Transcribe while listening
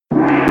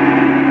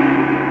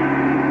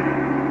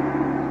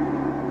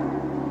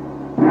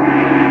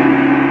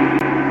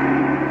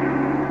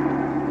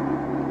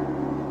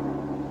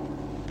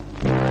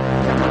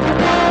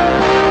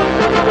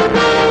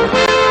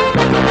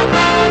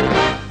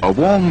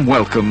warm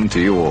welcome to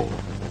you all.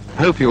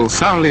 Hope you'll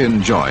thoroughly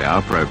enjoy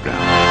our programme.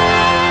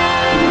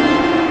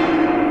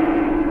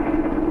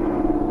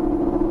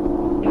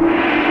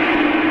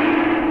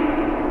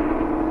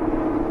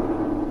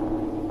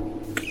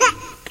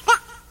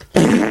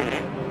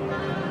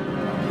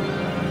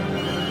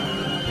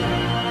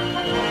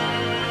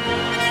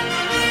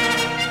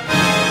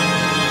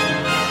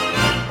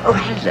 Oh,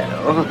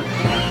 hello.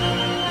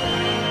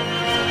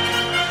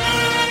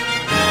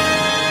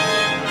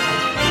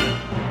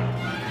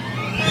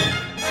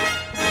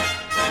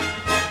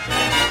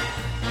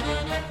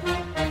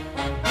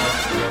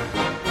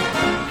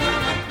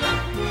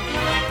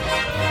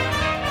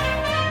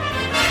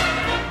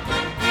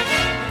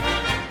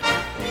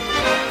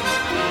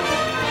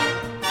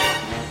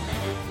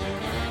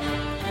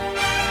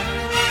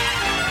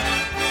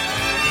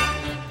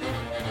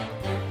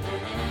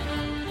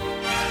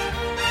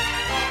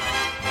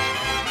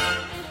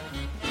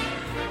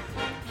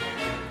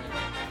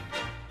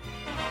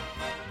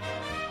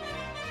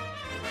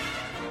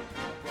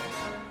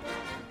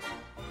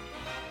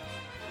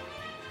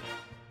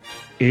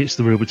 It's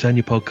the Real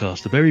Britannia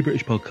podcast, a very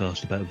British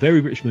podcast about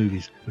very British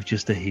movies with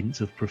just a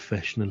hint of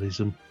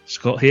professionalism.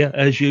 Scott here,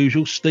 as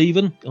usual.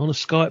 Stephen on a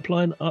Skype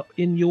line up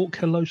in York.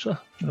 Hello, sir.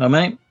 Hello,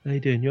 mate. How you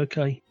doing? You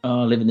okay?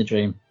 Oh, living the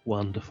dream.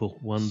 Wonderful,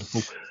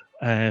 wonderful.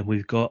 And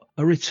we've got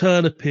a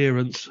return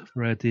appearance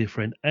for our dear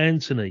friend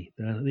Anthony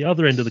down at the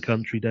other end of the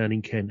country, down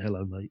in Kent.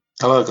 Hello, mate.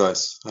 Hello,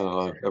 guys.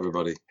 Hello,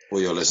 everybody.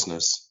 All your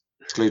listeners.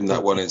 Including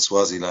that one in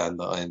Swaziland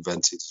that I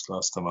invented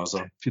last time I was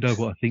on. Do you know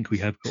what? I think we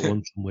have got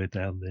one somewhere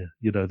down there.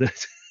 You know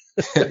that.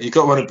 You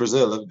got one in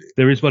Brazil, haven't you?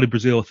 There is one in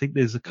Brazil. I think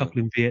there's a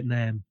couple in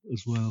Vietnam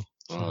as well.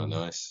 Oh,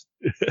 nice.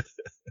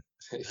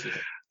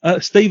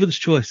 Stephen's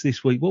choice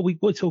this week. What are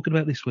we talking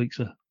about this week,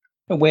 sir?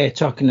 We're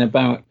talking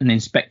about An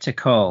Inspector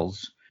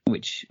Calls,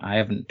 which I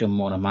haven't done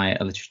one of my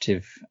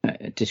alliterative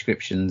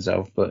descriptions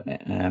of, but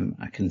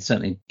I can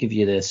certainly give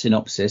you the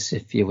synopsis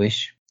if you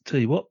wish. Tell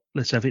you what,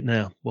 let's have it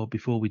now. Well,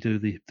 before we do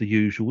the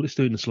usual, let's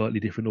do it in a slightly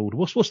different order.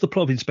 What's the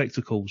plot of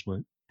Inspector Calls,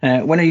 mate?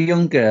 When a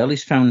young girl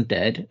is found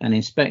dead, an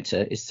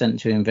inspector is sent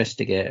to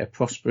investigate a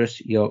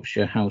prosperous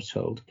Yorkshire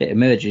household. It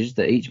emerges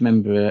that each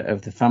member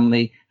of the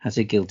family has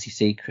a guilty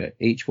secret.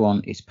 Each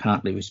one is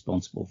partly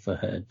responsible for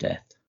her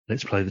death.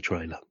 Let's play the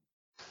trailer.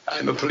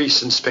 I'm a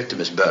police inspector,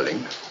 Miss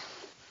Burling.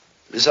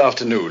 This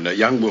afternoon, a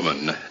young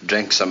woman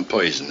drank some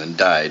poison and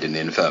died in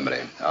the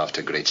infirmary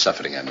after great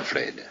suffering, I'm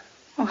afraid.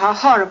 Oh, how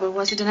horrible.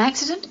 Was it an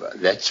accident? Well,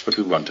 that's what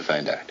we want to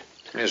find out.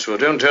 Yes, well,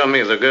 don't tell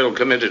me the girl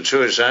committed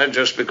suicide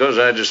just because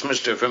I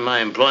dismissed her from my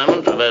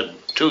employment about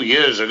 2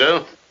 years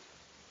ago.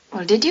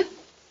 Well, did you?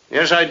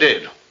 Yes, I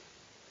did.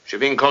 She'd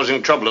been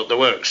causing trouble at the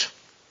works.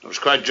 It was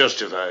quite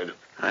justified.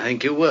 I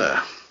think you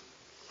were.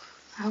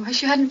 I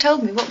wish you hadn't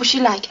told me. What was she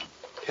like?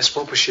 Yes,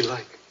 what was she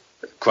like?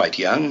 Quite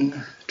young,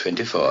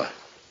 24.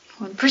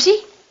 Well, pretty?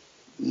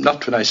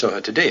 Not when I saw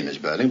her today, Miss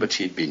Burling, but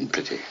she'd been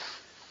pretty.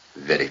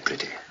 Very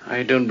pretty.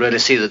 I don't really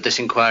see that this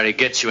inquiry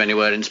gets you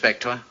anywhere,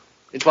 Inspector.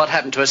 It's what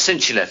happened to her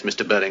since she left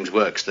Mr. Burling's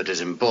works that is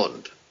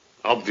important.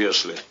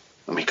 Obviously.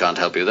 And we can't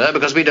help you there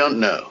because we don't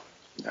know.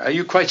 Are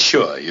you quite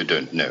sure you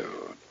don't know?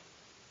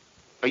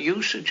 Are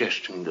you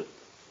suggesting that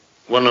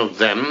one of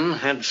them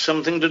had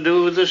something to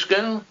do with this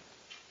girl?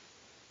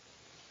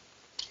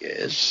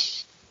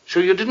 Yes. So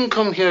you didn't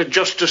come here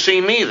just to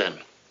see me, then?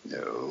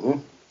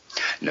 No.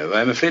 No,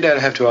 I'm afraid I'll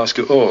have to ask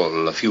you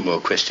all a few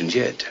more questions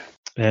yet.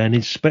 And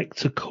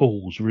Inspector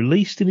Calls,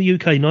 released in the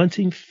UK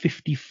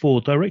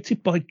 1954,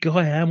 directed by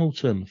Guy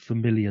Hamilton,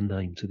 familiar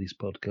name to this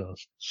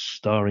podcast,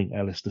 starring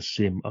Alistair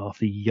Sim,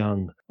 Arthur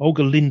Young,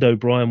 Olga Lindo,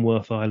 Brian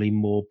Worth, Eileen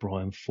Moore,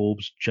 Brian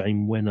Forbes,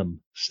 Jane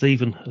Wenham.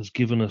 Stephen has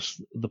given us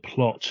the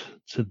plot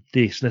to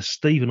this. Now,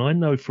 Stephen, I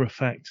know for a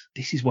fact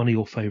this is one of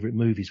your favourite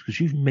movies because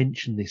you've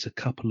mentioned this a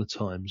couple of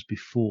times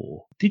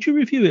before. Did you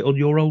review it on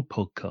your old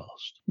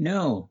podcast?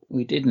 No,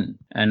 we didn't.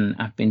 And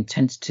I've been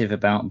tentative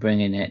about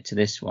bringing it to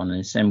this one.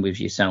 And same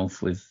with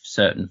yourself with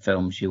certain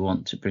films. You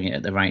want to bring it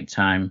at the right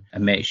time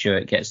and make sure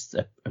it gets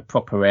a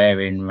proper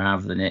airing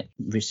rather than it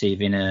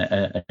receiving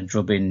a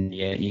drubbing.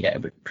 You get a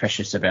bit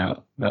precious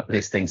about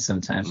these things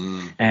sometimes.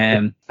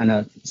 I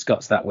know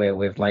Scott's that way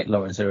with like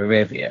Lawrence of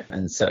Arabia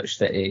and such,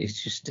 that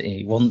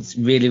he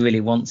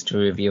really wants to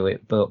review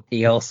it, but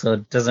he also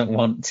doesn't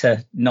want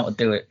to not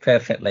do it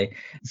perfectly.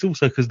 It's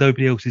also because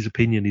nobody else's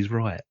opinion is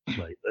right,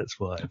 mate. That's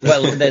why.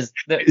 Well,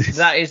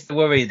 that is the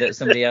worry, that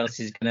somebody else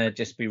is going to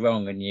just be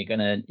wrong, and you're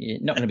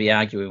not going to be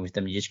arguing with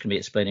them. You're just going to be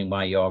explaining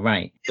why you're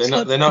right. They're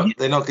not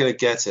going to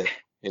get it.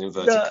 In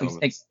inverted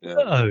commas.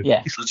 No.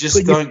 Yeah. You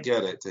just don't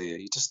get it, do you?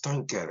 You just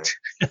don't get it.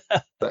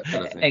 That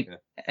kind of thing.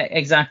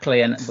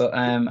 Exactly, but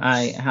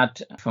I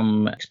had,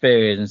 from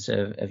experience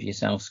of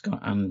yourself, Scott,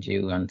 and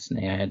you,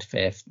 Anthony, I had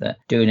faith that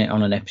doing it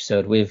on an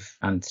episode with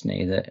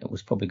Anthony, that it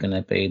was probably going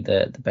to be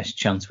the best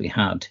chance we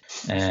had,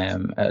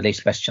 at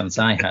least best chance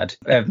I had,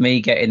 of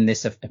me getting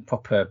this a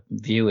proper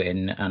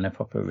viewing and a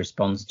proper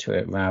response to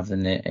it, rather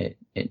than it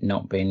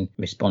not being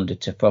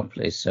responded to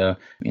properly. So,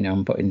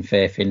 I'm putting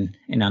faith in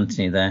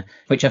Anthony there,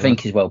 which I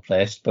think is well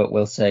placed, but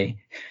we'll see.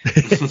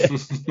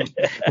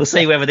 We'll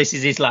see whether this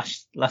is his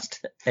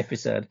last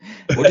episode.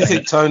 What do you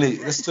think, Tony?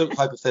 Let's talk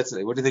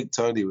hypothetically. What do you think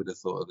Tony would have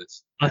thought of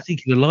this? I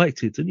think he'd have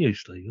liked it, didn't you,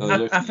 Steve?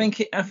 I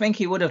think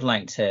he would have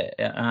liked it,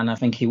 and I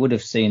think he would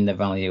have seen the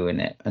value in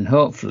it, and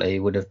hopefully he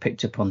would have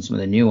picked up on some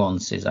of the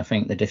nuances. I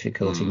think the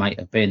difficulty might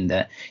have been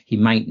that he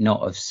might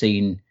not have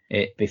seen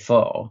it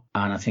before,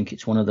 and I think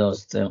it's one of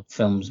those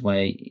films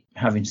where,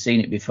 having seen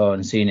it before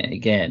and seen it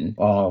again,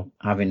 or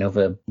having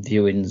other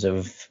viewings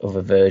of other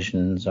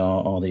versions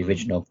or the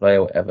original play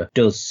or whatever,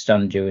 does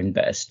stand you in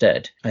better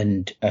stead.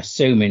 And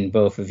assuming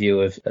both of you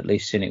have at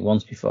least seen it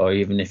once before,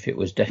 even if it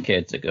was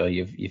decades ago,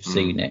 you've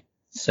seen it.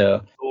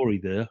 So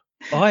story there.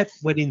 I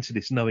went into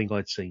this knowing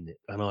I'd seen it,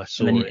 and I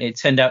saw it. It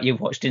turned out you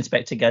watched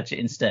Inspector Gadget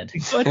instead.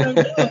 I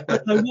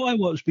don't know why I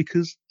watched,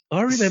 because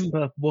I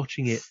remember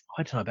watching it,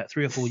 I don't know, about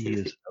 3 or 4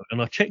 years ago,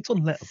 and I checked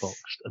on Letterboxd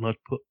and I'd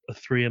put a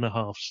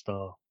 3.5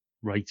 star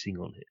rating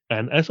on it.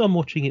 And as I'm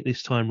watching it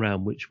this time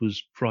round, which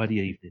was Friday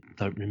evening, I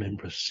don't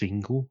remember a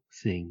single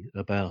thing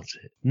about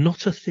it.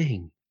 Not a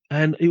thing.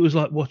 And it was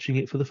like watching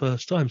it for the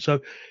first time. So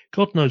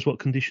God knows what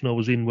condition I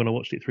was in when I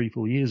watched it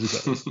 3-4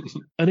 years ago.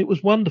 And it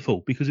was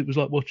wonderful, because it was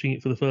like watching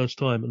it for the first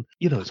time. And,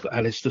 it's got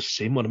Alistair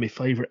Sim, one of my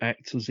favourite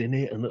actors in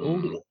it.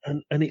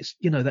 And it's,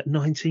 that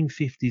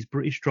 1950s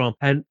British drama.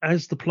 And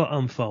as the plot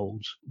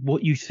unfolds,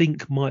 what you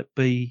think might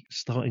be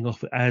starting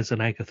off as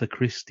an Agatha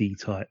Christie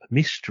type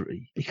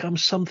mystery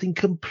becomes something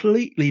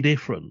completely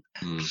different.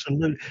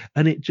 Absolutely.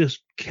 And it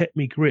just kept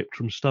me gripped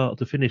from start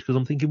to finish, because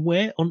I'm thinking,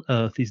 where on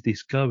earth is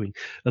this going?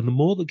 And the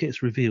more that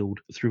gets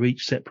revealed through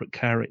each separate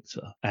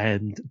character,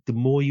 and the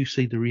more you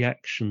see the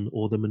reaction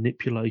or the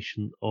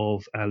manipulation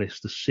of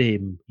Alistair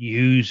Sim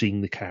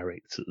using the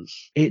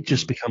characters, it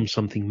just becomes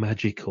something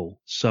magical.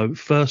 So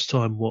first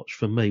time watch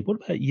for me.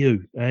 What about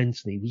you,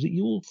 Anthony? Was it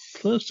your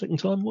second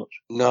time watch?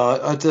 No,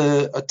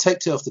 I'd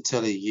taped it off the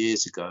telly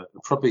years ago.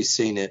 I'd probably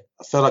seen it.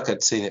 I felt like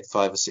I'd seen it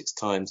 5 or 6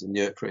 times and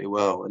knew it pretty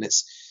well. And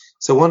it's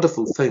a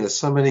wonderful thing. There's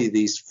so many of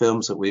these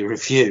films that we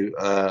review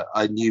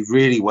I knew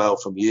really well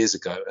from years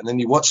ago, and then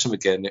you watch them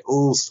again, it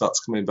all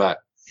starts coming back.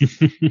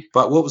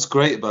 But what was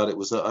great about it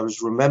was that I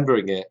was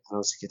remembering it, and I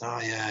was thinking,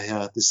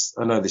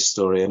 I know this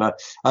story. And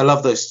I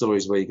love those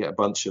stories where you get a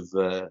bunch of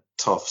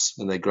toffs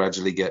and they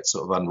gradually get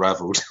sort of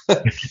unraveled.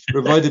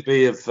 Reminded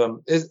me of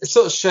it's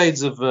sort of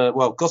shades of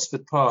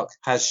Gosford Park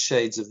has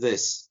shades of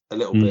this a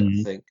little bit,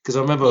 I think, because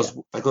I remember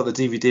I got the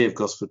DVD of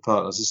Gosford Park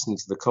and I was listening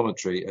to the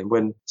commentary, and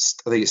when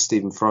I think it's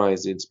Stephen Fry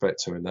is the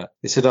inspector in that,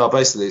 they said,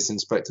 basically it's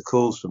Inspector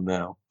Calls from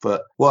now.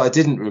 But what I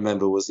didn't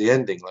remember was the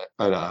ending. Like,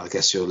 I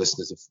guess your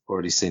listeners have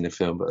already seen the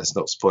film, but let's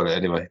not spoil it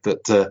anyway.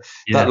 But that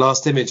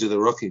last image of the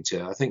rocking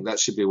chair, I think that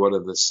should be one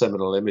of the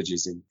seminal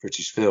images in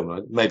British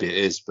film. Maybe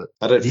it is, but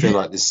I don't feel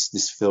like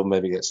this film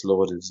maybe gets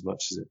lauded as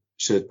much as it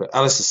should. But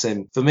Alistair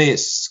Sim, for me,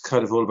 it's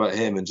kind of all about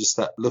him and just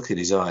that look in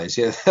his eyes.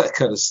 Yeah, that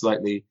kind of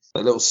slightly,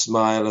 that little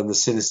smile and the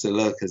sinister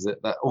look, is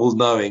it that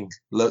all-knowing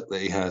look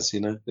that he has,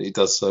 that he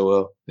does so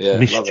well. Yeah,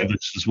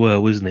 mischievous as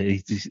well, isn't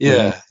it?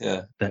 Yeah.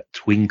 That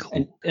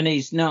twinkle. And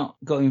he's not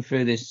going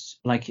through this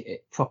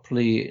like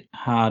properly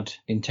hard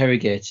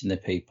interrogating the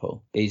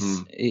people.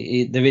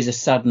 There is a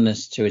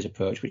sadness to his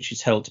approach, which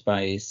is helped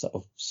by his sort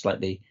of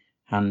slightly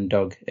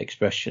hand-dog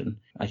expression,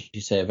 as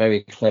you say,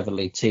 very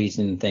cleverly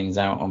teasing things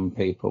out on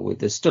people.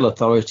 There's still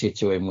authority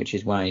to him, which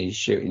is why he's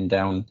shooting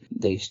down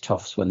these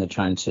toffs when they're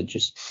trying to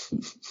just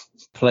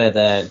play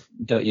their,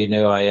 don't you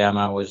know I am,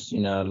 I was,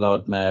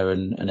 Lord Mayor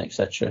and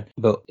etc.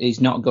 But he's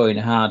not going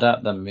hard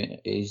at them.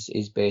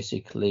 He's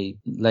basically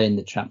laying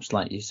the traps,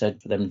 like you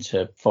said, for them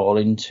to fall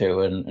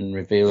into and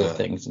reveal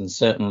things. And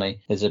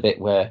certainly there's a bit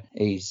where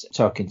he's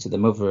talking to the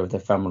mother of the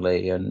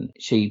family, and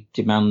she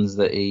demands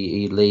that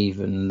he leave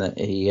and that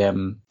he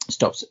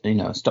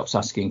stops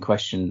asking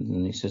questions,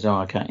 and he says,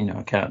 I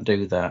can't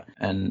do that.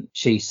 And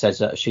she says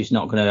that she's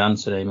not going to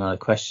answer any more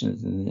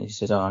questions, and he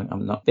says,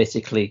 I'm not,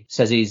 basically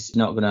says he's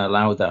not going to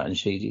allow that, and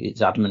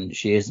it's adamant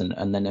she isn't,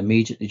 and then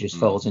immediately just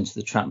falls into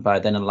the trap by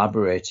then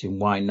elaborating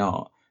why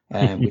not.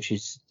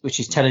 Which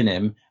is telling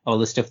him all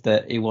the stuff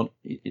that he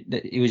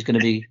was going to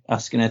be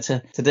asking her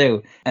to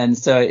do. And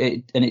so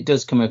it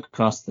does come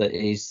across that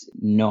he's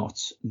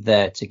not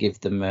there to give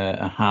them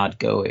a hard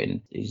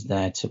going. He's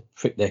there to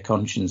prick their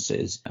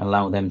consciences,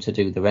 allow them to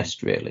do the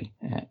rest, really.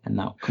 And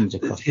that comes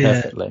across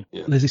perfectly.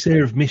 Yeah. There's this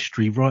air of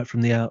mystery right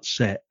from the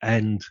outset,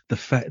 and the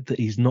fact that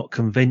he's not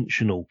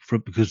conventional,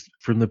 because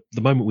from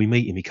the moment we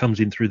meet him, he comes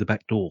in through the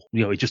back door.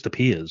 He just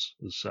appears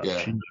as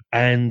such.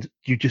 And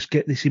you just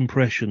get this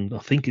impression, I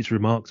think it's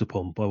remarked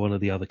upon by one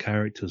of the other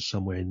characters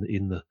somewhere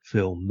in the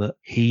film that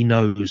he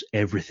knows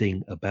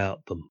everything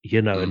about them,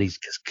 and he's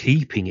just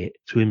keeping it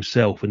to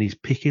himself, and he's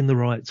picking the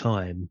right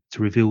time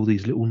to reveal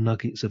these little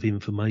nuggets of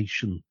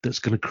information that's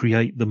going to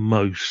create the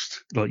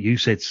most, like you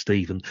said,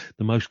 Stephen,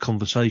 the most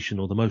conversation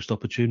or the most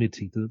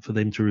opportunity for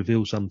them to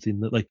reveal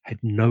something that they had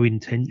no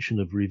intention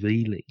of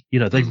revealing.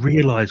 They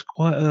realise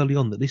quite early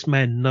on that this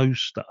man knows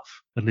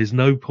stuff, and there's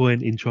no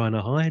point in trying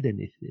to hide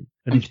anything.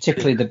 And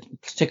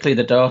particularly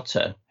the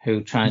daughter,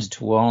 who tries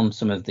to warn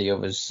some of the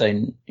others,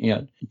 saying,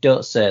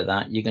 don't say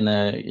that, you're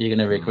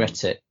gonna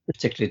regret it,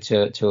 particularly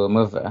to her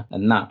mother.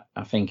 And that,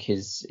 I think,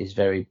 is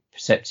very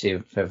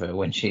perceptive of her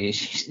when she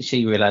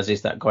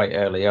realizes that quite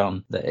early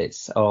on, that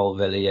it's all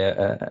really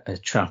a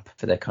trap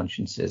for their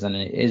consciences. And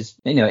it is,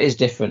 it is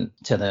different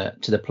to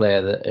the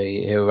player that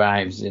he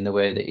arrives in the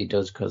way that he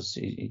does, because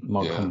he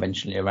more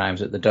conventionally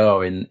arrives at the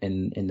door in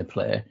the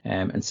play.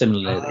 And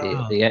similarly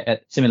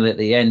at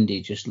the end,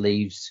 he just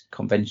leaves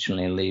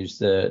conventionally and leaves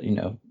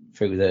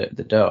through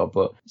the door.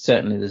 But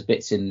certainly there's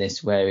bits in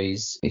this where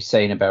he's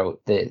saying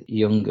about the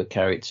younger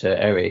character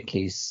Eric.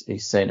 He's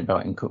saying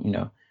about him,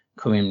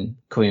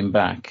 coming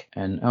back,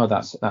 and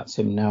that's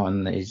him now,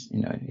 and he's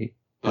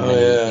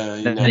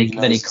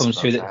then he comes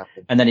through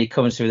he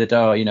comes through the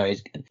door.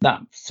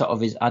 That sort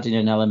of is adding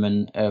an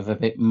element of a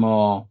bit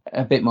more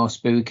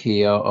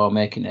spooky, or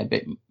making it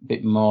a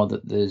bit more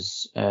that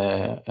there's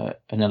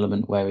an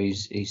element where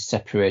he's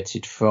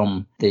separated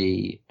from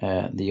the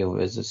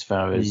others as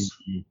far as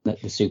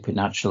the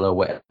supernatural or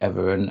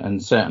whatever.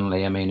 And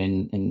certainly, I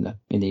mean,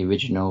 in the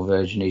original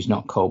version, he's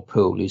not called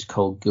Poole, he's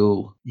called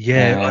Ghoul.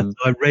 Yeah,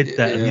 I read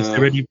that. And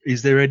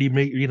is there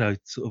any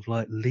sort of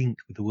like link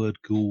with the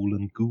word ghoul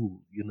and ghoul?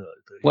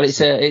 Well,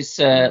 it's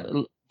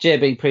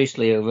J.B.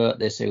 Priestley who wrote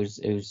this,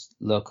 who's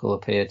local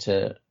up here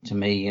to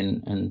me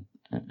and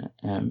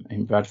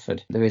in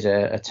Bradford. There is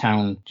a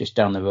town just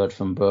down the road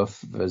from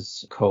both of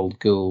us called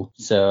Ghoul.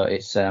 So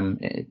it's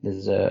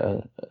there's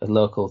a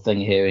local thing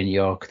here in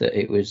York that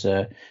it was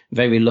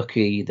very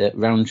lucky that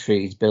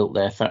Rowntree's built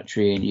their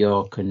factory in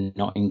York and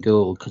not in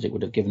Ghoul, because it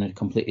would have given a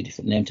completely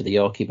different name to the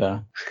Yorkie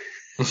Bar.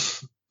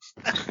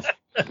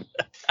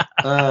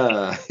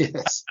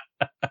 Yes.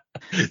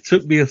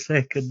 Took me a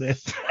second there.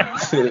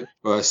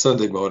 Well,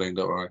 Sunday morning,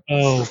 don't worry.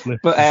 Oh,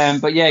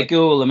 but yeah,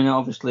 Ghoul, I mean,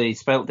 obviously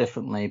spelt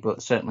differently,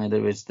 but certainly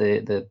there is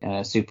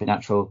the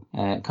supernatural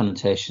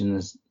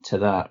connotations to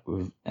that.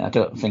 I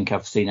don't think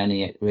I've seen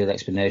any real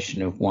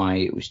explanation of why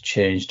it was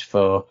changed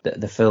for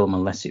the film,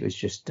 unless it was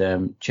just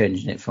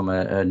changing it from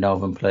a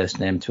northern place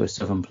name to a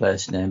southern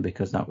place name,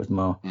 because that was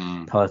more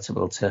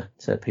palatable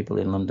to people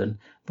in London.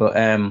 But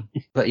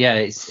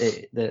yeah,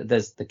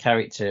 there's the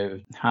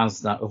character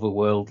has that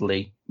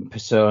otherworldly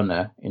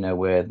persona in a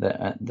way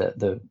that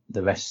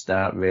the rest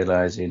start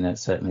realizing, that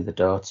certainly the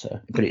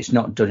daughter, but it's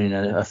not done in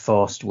a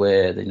forced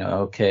way.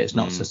 It's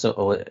not so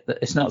subtle.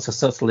 It's not so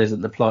subtle,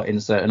 isn't the plot in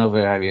certain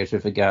other areas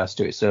with regards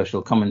to its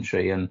social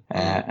commentary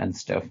and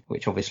stuff,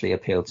 which obviously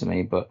appealed to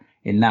me. But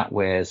in that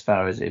way, as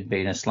far as it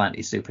being a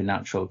slightly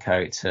supernatural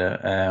character,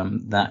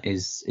 that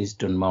is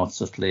done more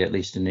subtly, at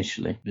least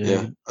initially.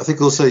 Yeah, I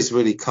think also he's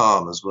really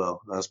calm as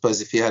well. I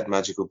suppose if you had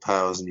magical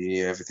powers and you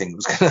knew everything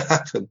was going to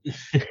happen,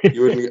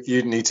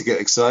 you'd need to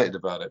get excited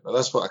about it. But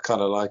that's what I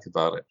kind of like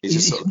about it. He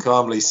just sort of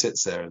calmly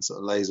sits there and sort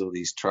of lays all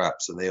these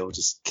traps, and they all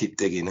just keep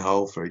digging a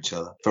hole for each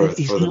other, for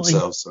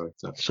themselves.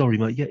 Sorry,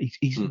 mate. Yeah,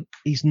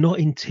 he's not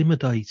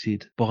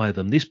intimidated by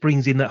them. This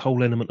brings in that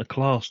whole element of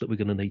class that we're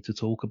going to need to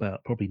talk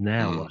about probably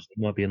now. It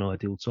might be an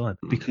ideal time,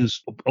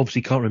 because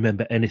obviously can't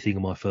remember anything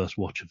of my first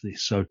watch of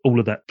this, so all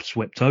of that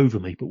swept over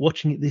me. But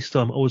watching it this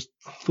time, I was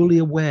fully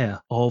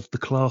aware of the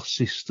class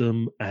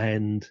system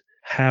and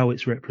how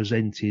it's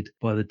represented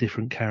by the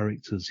different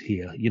characters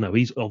here.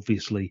 He's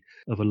obviously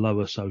of a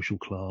lower social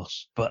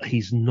class, but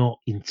he's not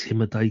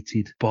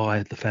intimidated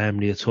by the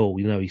family at all.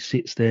 He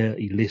sits there,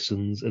 he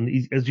listens, and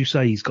as you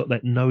say, he's got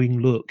that knowing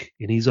look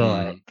in his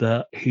eye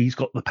that he's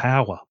got the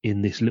power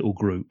in this little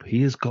group.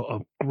 He has got a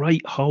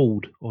great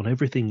hold on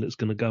everything that's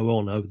going to go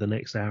on over the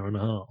next hour and a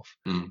half.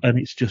 And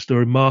it's just a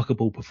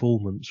remarkable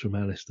performance from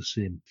Alistair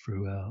Sim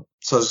throughout.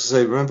 So I was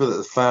going to say, remember that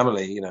the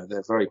family,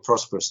 they're very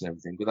prosperous and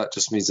everything, but that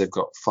just means they've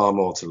got far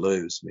more to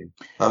lose. I mean,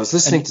 I was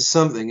listening to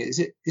something.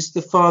 Is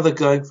the father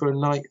going for a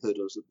knighthood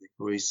or something?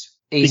 Or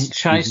he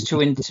tries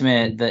to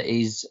intimate that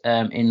he's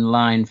in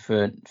line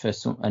for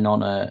an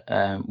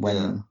honour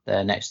when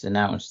they're next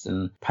announced,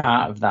 and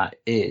part of that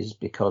is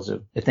because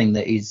of the thing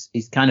that he's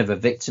kind of a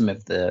victim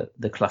of the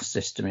class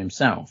system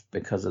himself,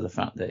 because of the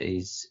fact that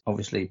he's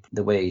obviously,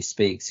 the way he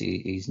speaks,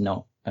 he's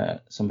not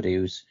somebody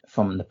who's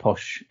from the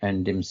posh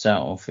end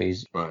himself.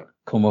 He's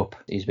come up,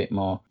 he's a bit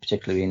more,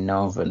 particularly in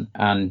Northern,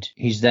 and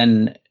he's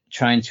then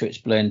trying to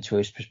explain to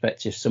his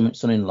prospective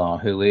son-in-law,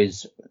 who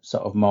is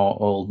sort of more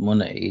old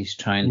money, he's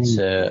trying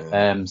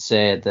to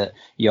say that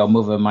your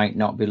mother might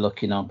not be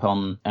looking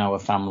upon our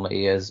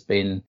family as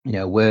being,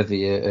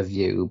 worthy of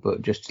you,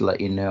 but just to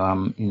let you know,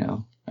 I'm,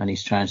 and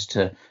he's trying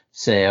to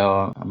say,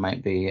 oh, I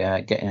might be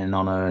getting an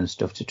honour and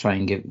stuff to try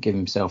and give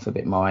himself a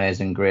bit more airs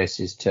and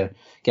graces to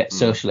get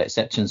social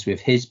acceptance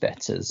with his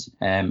betters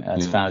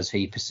as far as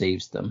he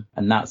perceives them.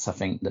 And that's, I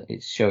think, that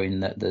it's showing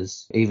that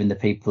there's even the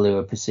people who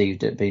are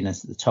perceived at being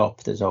at the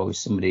top, there's always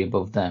somebody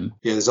above them.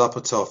 Yeah, there's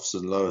upper toffs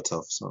and lower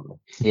toffs, aren't there?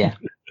 Yeah.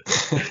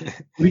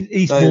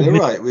 He's No, more they're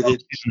right with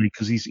it.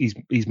 because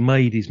he's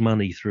made his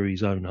money through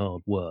his own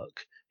hard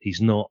work.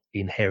 He's not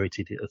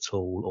inherited it at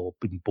all or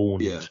been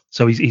born Yeah. it.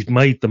 So he's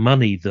made the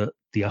money that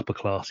the upper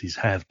classes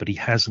have, but he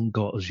hasn't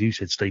got, as you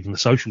said, Stephen, the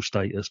social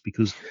status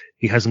because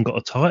he hasn't got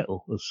a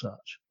title as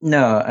such.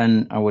 No,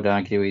 and I would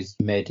argue he's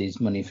made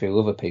his money through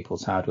other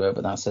people's hard work,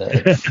 but that's a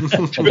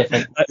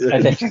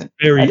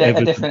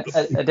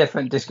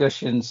different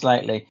discussion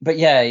slightly. But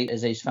yeah,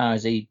 as far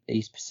as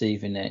he's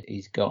perceiving it,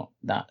 he's got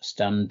that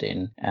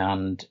standing,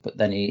 but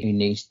then he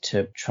needs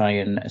to try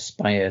and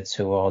aspire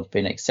towards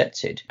being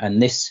accepted.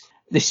 And this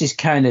is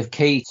kind of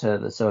key to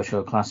the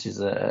social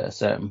classes at a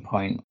certain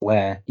point,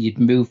 where you'd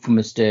move from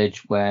a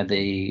stage where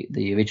the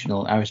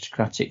original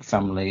aristocratic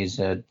families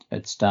had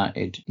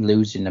started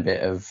losing a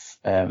bit of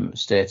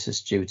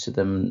status due to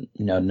them,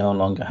 no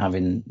longer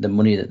having the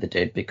money that they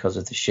did because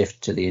of the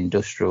shift to the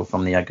industrial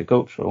from the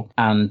agricultural.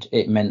 And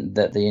it meant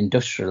that the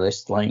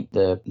industrialist, like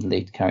the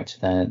lead character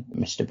there,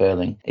 Mr.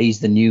 Burling, he's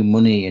the new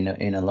money in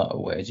a lot of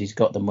ways. He's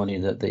got the money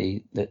that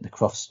the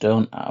Crofts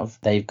don't have.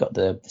 They've got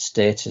the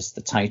status, the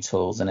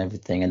titles and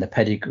everything, and the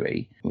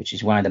pedigree, which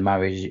is why the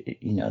marriage,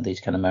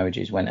 these kind of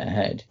marriages went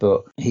ahead.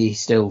 But he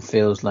still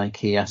feels like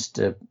he has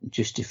to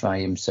justify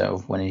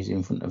himself when he's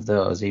in front of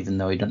those, even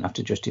though he don't have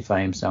to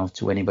justify himself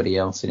to anybody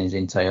else in his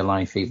entire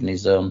life, even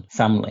his own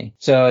family.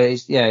 So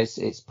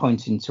it's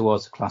pointing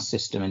towards a class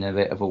system in a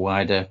bit of a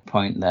wider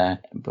point there,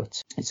 but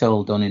it's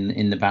all done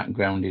in the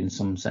background in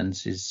some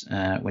senses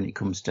when it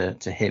comes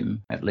to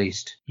him, at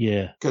least.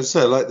 Yeah. Because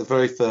I like the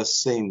very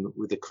first scene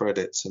with the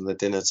credits and the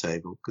dinner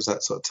table, because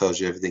that sort of tells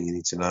you everything you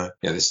need to know.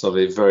 Yeah, this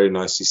lovely, very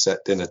nicely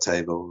set dinner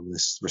table and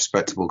this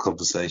respectable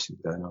conversation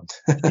going on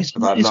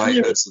about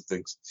knighthoods and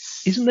things.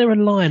 Isn't there a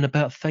line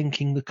about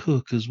thanking the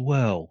cook as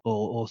well,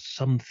 or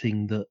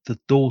something that the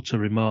daughter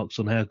remarks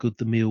on how good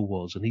the meal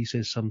was, and he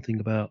says something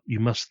about you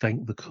must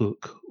thank the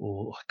cook,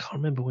 or I can't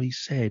remember what he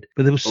said,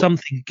 but there was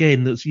something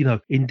again that's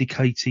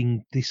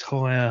indicating this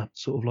higher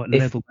sort of like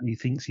level that he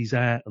thinks he's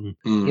at. And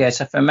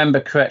yes, if I remember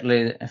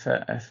correctly,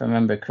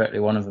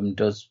 one of them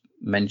does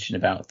mention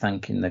about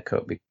thanking the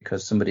cook,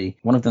 because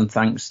one of them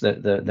thanks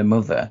the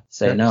mother,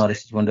 saying, "Oh,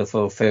 this is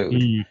wonderful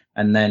food,"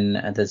 and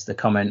then there's the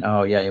comment,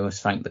 "Oh yeah, you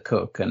must thank the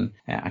cook," and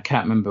I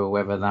can't remember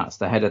whether that's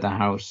the head of the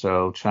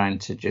household trying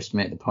to just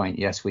make the point,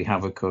 yes, we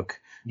have a cook.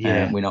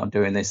 We're not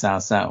doing this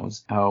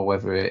ourselves, or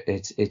whether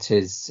it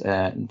is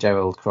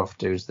Gerald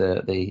Croft, who's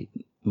the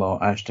more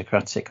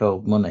aristocratic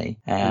old money,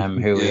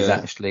 who is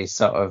actually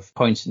sort of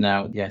pointing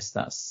out, yes,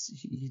 that's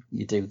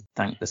you do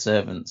thank the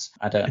servants.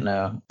 I don't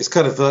know. It's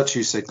kind of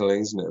virtue signalling,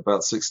 isn't it?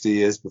 About 60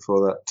 years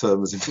before that term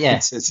was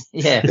invented.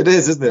 Yeah. It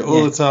is, isn't it?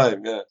 All the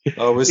time, yeah.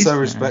 Oh, we're so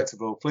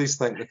respectable. Please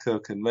thank the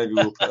cook, and maybe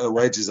we'll put her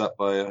wages up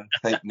by a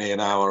halfpenny an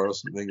hour or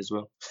something as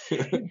well.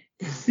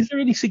 Is there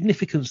any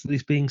significance to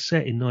this being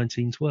set in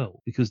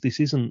 1912? Because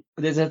this isn't...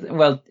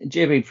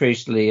 J.B.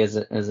 Priestley as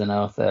an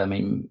author, I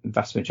mean,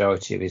 vast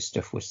majority of his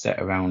stuff was set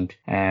around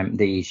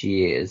these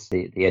years,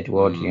 the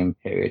Edwardian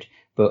period.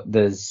 But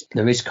there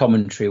is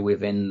commentary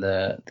within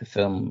the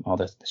film or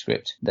the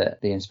script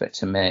that the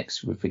inspector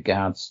makes with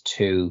regards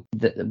to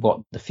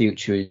what the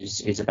future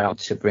is about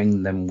to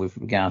bring them with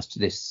regards to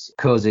this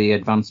cosy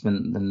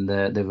advancement and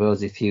the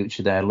rosy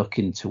future they're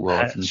looking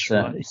towards.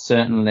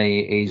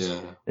 Certainly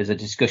there's a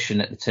discussion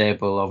at the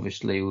table,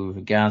 obviously, with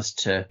regards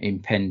to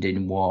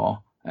impending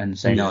war. And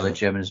saying, no, the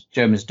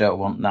Germans don't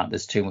want that.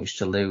 There's too much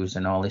to lose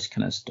and all this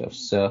kind of stuff.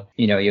 So,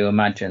 you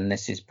imagine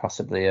this is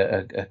possibly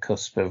a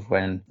cusp of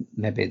when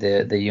maybe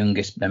the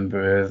youngest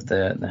member of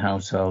the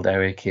household,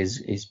 Eric,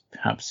 is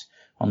perhaps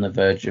on the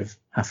verge of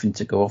having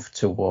to go off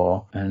to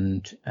war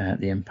and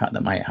the impact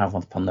that might have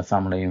upon the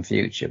family in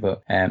future.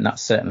 But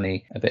that's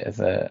certainly a bit of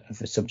a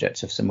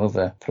subject of some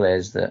other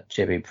plays that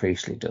J.B.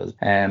 Priestley does.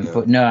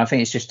 But no, I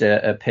think it's just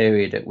a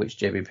period at which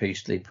J.B.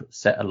 Priestley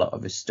set a lot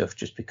of his stuff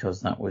just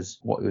because that was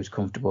what he was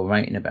comfortable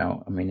writing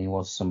about. I mean, he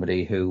was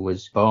somebody who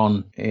was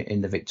born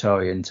in the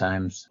Victorian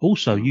times.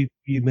 Also, you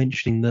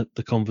mentioning that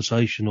the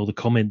conversation or the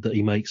comment that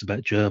he makes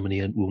about Germany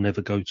and will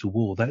never go to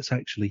war, that's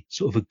actually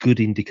sort of a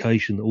good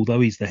indication that although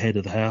he's the head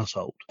of the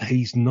household,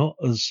 he's not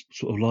as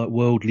sort of like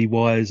worldly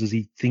wise as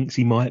he thinks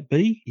he might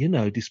be,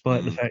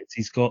 despite the fact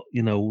he's got,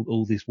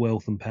 all this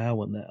wealth and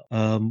power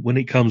now. When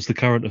it comes to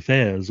current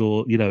affairs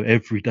or,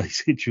 everyday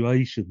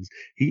situations,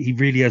 he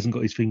really hasn't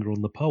got his finger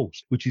on the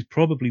pulse, which is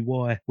probably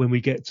why when we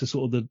get to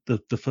sort of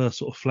the first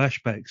sort of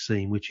flashback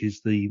scene, which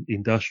is the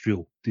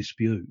industrial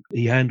dispute,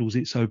 he handles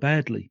it so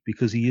badly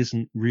because he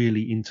isn't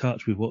really in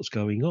touch with what's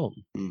going on.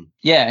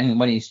 Yeah, and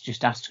when he's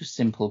just asked a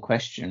simple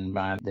question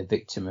by the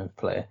victim of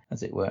play,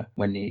 as it were,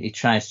 when he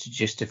tries to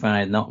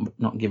justify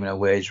not giving a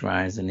wage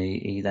rise,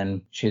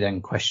 and she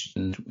then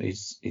questioned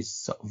his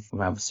sort of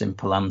rather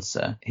simple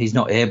answer, he's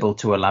not able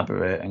to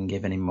elaborate and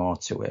give any more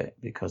to it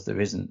because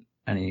there isn't.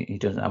 And he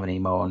doesn't have any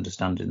more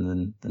understanding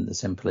than the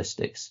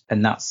simplistics.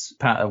 And that's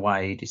part of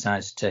why he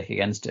decides to take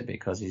against it,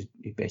 because he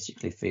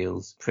basically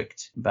feels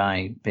pricked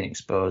by being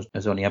exposed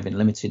as only having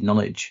limited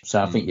knowledge.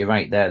 So I think you're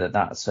right there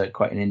that's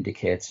quite an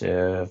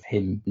indicator of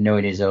him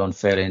knowing his own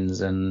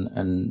failings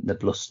and the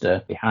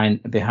bluster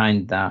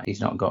behind that.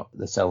 He's not got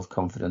the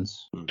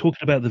self-confidence.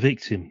 Talking about the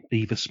victim,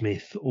 Eva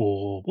Smith,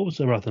 or what was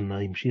her other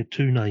name? She had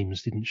two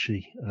names, didn't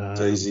she?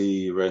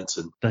 Daisy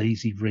Renton.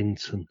 Daisy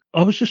Renton.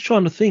 I was just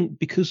trying to think,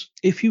 because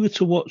if you were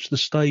to watch the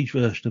stage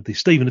version of this,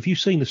 Stephen, have you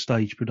seen the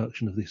stage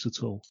production of this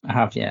at all? I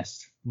have,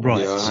 yes.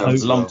 Right. Yeah,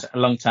 so, a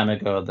long time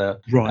ago, though.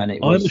 Right. And it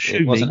I'm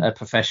assuming... wasn't a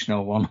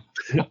professional one.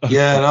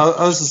 Yeah, and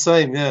I was the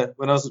same, yeah.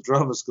 When I was at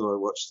drama school, I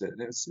watched it.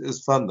 And it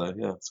was fun, though.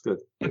 Yeah, it's good.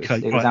 Okay,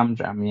 It was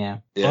Amdram, yeah.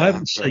 I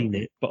haven't seen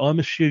it, but I'm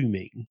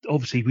assuming,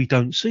 obviously, we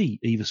don't see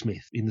Eva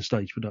Smith in the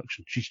stage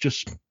production. She's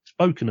just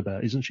spoken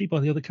about, isn't she,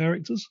 by the other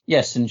characters?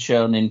 Yes, and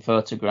shown in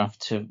photograph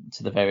to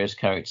the various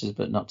characters,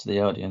 but not to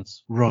the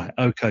audience. Right,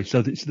 okay.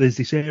 So there's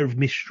this air of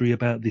mystery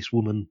about this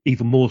woman,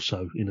 even more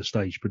so in a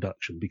stage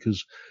production,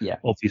 because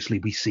obviously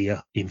we see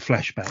her in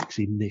flashbacks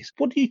in this.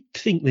 What do you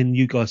think then,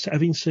 you guys,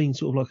 having seen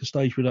sort of like a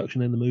stage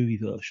production and the movie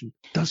version,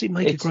 does it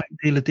make a great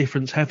deal of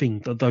difference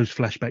having those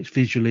flashbacks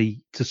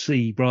visually to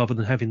see rather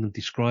than having them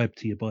described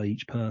to you by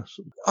each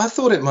person? I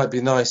thought it might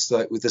be nice,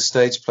 like with the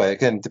stage play,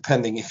 again,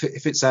 depending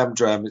if it's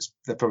Amdram,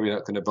 they're probably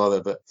not going to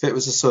bother, but if it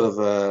was a sort of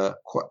a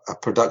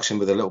production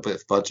with a little bit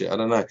of budget, I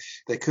don't know,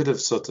 they could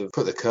have sort of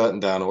put the curtain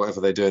down or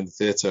whatever they do in the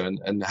theatre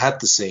and had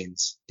the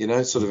scenes,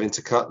 sort of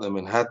intercut them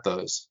and had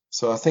those.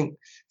 So I think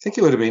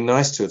it would have been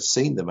nice to have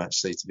seen them,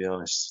 actually, to be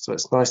honest. So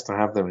it's nice to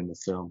have them in the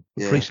film.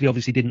 Yeah. Priestley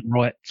obviously didn't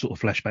write sort of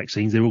flashback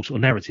scenes. They're all sort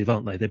of narrative,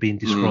 aren't they? They're being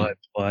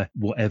described by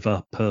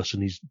whatever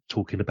person is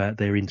talking about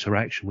their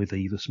interaction with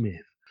Eva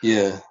Smith.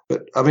 Yeah,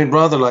 but I mean,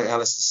 rather like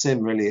Alistair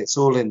Sim, really, it's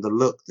all in the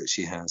look that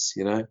she has,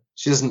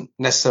 She doesn't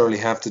necessarily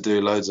have to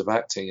do loads of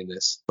acting in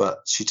this, but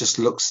she just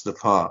looks the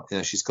part.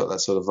 She's got that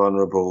sort of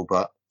vulnerable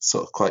but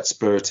sort of quite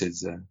spirited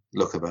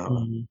look about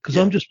her. Because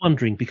I'm just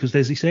wondering, because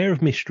there's this air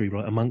of mystery,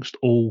 right, amongst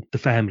all the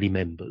family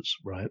members,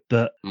 right,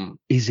 that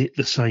is it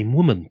the same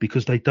woman?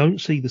 Because they don't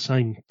see,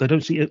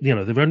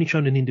 they've only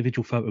shown an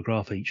individual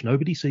photograph each.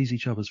 Nobody sees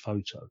each other's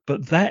photo.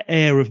 But that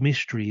air of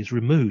mystery is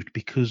removed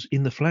because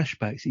in the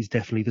flashbacks, it's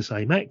definitely the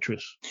same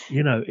actress. I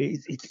see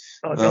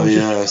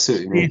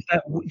what you mean.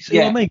 What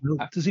I mean?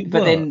 Does it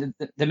but work? Then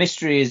the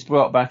mystery is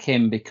brought back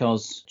in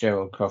because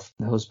Gerald Croft,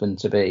 the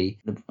husband-to-be,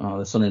 or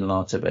the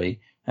son-in-law to-be,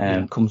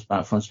 comes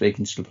back from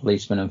speaking to the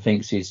policeman and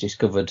thinks he's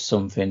discovered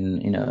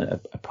something,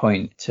 a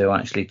point to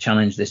actually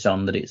challenge this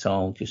on, that it's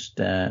all just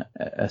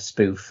a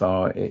spoof,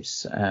 or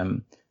it's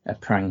a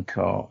prank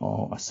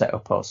or a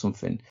setup or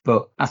something.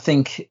 But I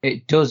think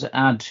it does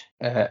add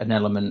an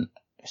element,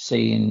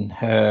 seeing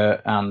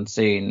her and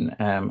seeing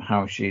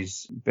how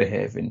she's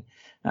behaving.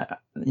 I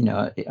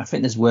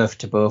think there's worth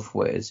to both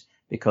ways.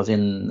 Because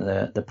in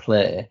the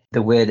play,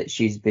 the way that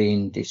she's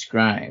being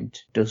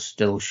described does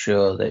still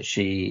show that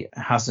she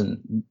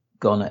hasn't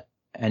gone at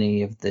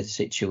any of the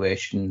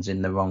situations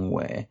in the wrong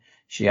way.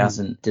 She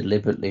hasn't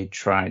deliberately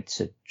tried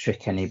to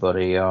trick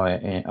anybody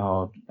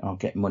or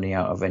get money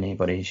out of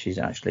anybody. She's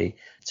actually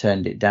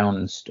turned it down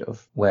and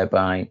stuff,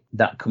 whereby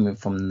that coming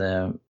from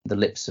the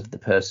lips of the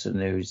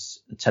person who's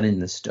telling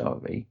the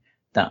story,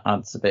 that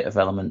adds a bit of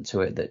element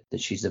to it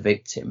that she's a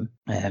victim,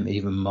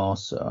 even more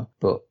so.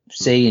 But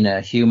seeing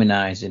her,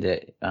 humanising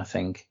it, I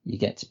think you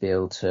get to be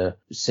able to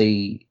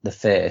see the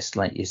face,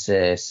 like you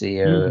say, see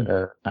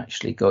her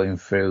actually going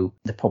through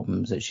the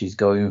problems that she's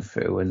going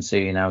through, and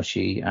seeing how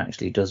she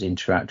actually does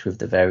interact with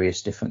the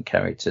various different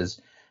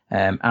characters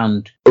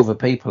and other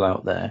people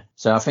out there.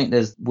 So I think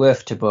there's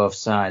worth to both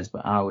sides,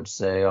 but I would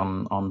say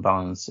on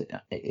balance,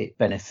 it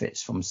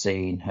benefits from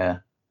seeing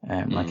her.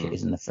 Like it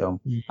is in the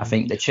film. I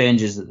think the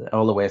changes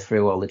all the way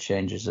through, all the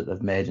changes that they've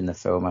made in the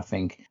film, I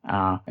think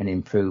are an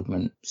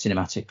improvement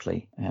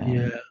cinematically.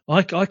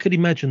 I could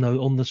imagine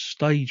though on the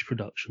stage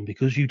production,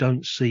 because you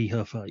don't see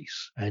her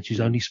face and she's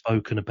only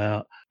spoken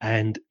about,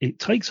 and it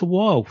takes a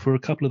while for a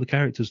couple of the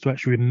characters to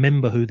actually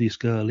remember who this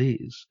girl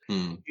is.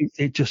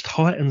 It just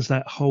heightens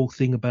that whole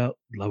thing about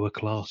lower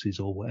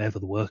classes or whatever,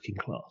 the working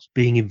class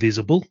being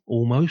invisible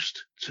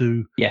almost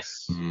to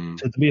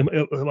to me.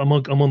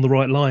 I'm on the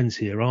right lines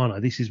here, aren't I?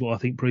 This is what I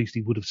think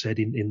Priestley would have said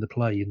in the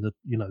play, in the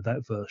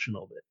that version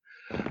of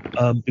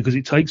it, because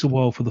it takes a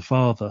while for the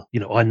father.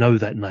 I know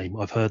that name,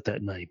 I've heard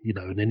that name,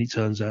 and then it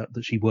turns out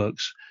that she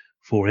works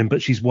for him,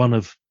 but she's one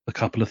of a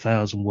couple of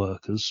thousand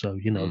workers, so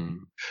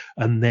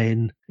and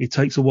then it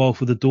takes a while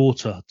for the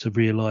daughter to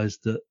realise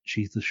that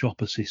she's the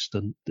shop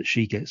assistant, that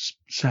she gets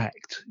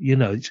sacked.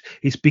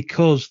 It's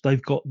because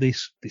they've got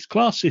this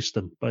class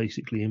system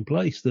basically in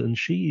place, and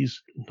she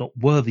is not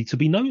worthy to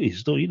be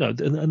noticed, or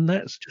and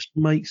that just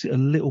makes it a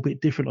little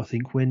bit different, I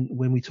think,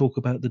 when we talk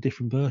about the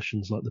different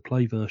versions, like the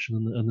play version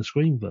and the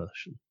screen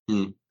version.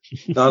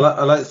 No,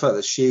 I like the fact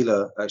that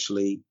Sheila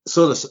actually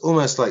sort of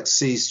almost like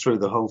sees through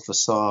the whole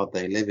facade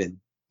they live in,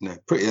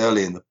 pretty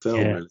early in the film,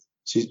 really.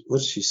 What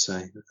did she say? I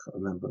can't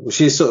remember. Well,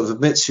 she sort of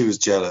admits she was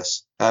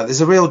jealous. There's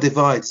a real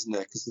divide, isn't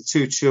there? Because the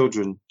two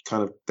children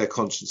kind of, their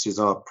consciences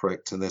are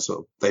pricked, and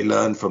they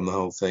learn from the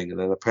whole thing, and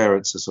then the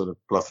parents are sort of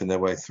bluffing their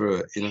way through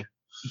it,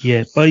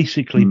 Yeah,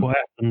 basically what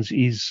happens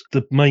is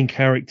the main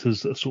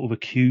characters that are sort of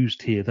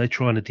accused here, they're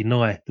trying to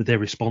deny that they're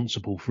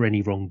responsible for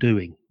any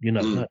wrongdoing,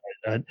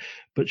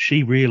 but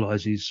she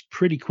realises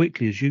pretty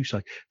quickly, as you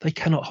say, they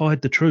cannot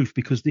hide the truth,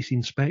 because this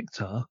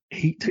inspector,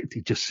 he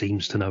just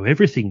seems to know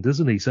everything,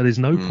 doesn't he? So there's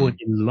no point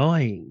in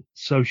lying.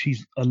 So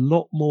she's a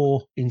lot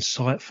more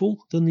insightful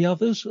than the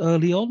others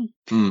early on.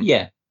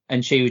 Yeah.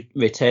 And she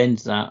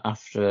retains that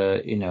after,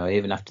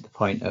 even after the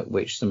point at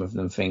which some of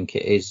them think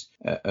it is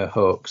a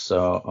hoax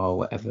or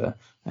whatever,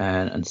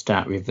 and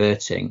start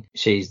reverting.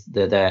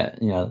 They're there,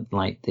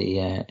 like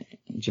the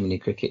Jiminy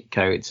Cricket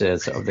character,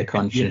 sort of the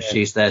conscience. Yeah.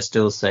 She's there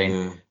still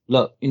saying,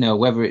 look,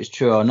 whether it's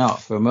true or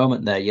not, for a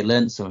moment there, you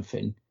learned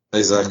something.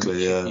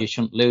 Exactly, yeah. You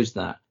shouldn't lose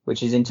that,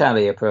 which is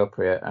entirely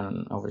appropriate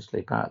and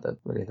obviously part of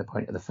the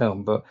point of the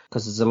film. But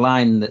because there's a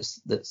line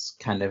that's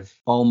kind of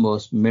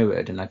almost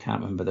mirrored, and I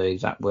can't remember the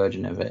exact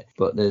wording of it,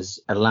 but there's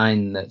a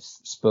line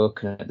that's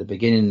spoken at the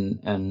beginning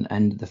and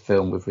end of the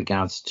film with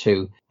regards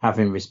to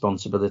having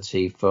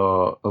responsibility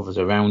for others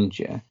around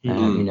you.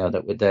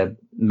 That with their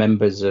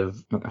members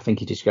of, I think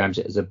he describes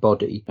it as a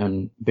body,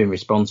 and being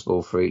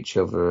responsible for each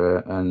other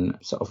and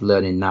sort of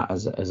learning that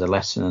as a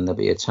lesson. And there'll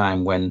be a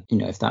time when,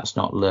 if that's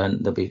not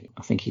learned, there'll be,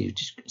 I think he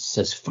just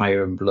says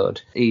fire and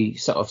blood. He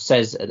sort of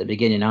says at the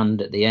beginning and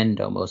at the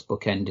end, almost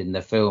bookending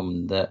the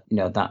film, that,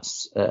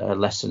 that's a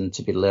lesson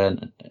to be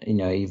learned,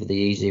 either the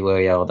easy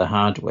way or the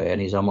hard way.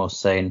 And he's almost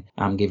saying,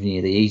 I'm giving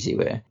you the easy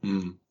way.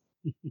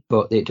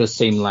 But it does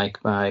seem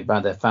like by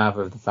the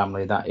father of the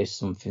family, that is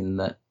something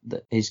that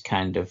is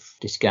kind of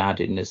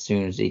discarded as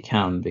soon as he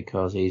can,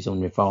 because he's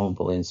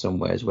unreformable in some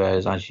ways.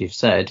 Whereas, as you've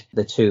said,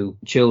 the two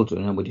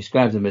children, and we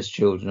describe them as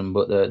children,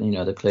 but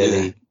they're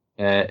clearly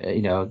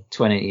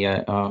 20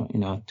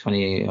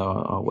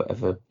 or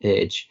whatever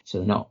age, so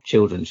they're not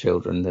children,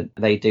 that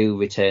they do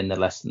retain the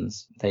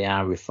lessons. They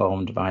are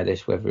reformed by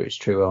this, whether it's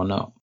true or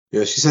not.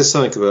 Yeah, she says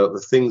something about the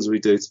things we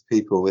do to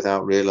people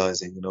without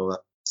realizing and all that.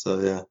 So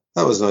yeah,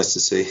 that was nice to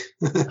see.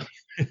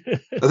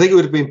 I think it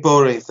would have been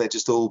boring if they'd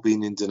just all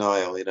been in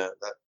denial,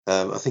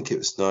 I think it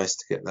was nice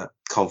to get that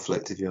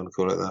conflict, if you want to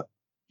call it that.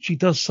 She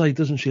does say,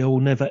 doesn't she, I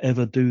will never,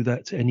 ever do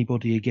that to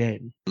anybody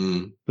again.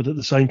 But at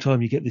the same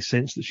time, you get this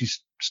sense that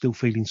she's still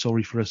feeling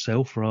sorry for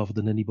herself rather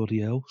than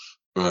anybody else.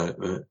 Right.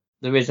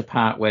 There is a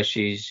part where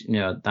she's,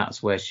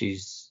 that's where she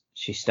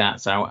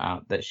starts out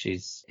at, that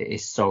it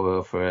is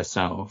sorrow for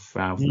herself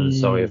rather than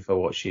sorrow for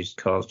what she's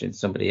caused in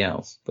somebody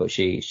else. But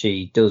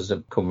she does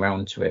come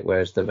round to it,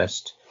 whereas the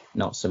rest,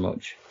 not so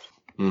much.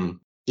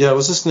 Yeah, I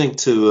was listening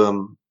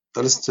to... I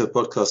listened to a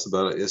podcast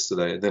about it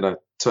yesterday, and then I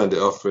turned it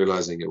off,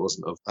 realizing it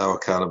wasn't of our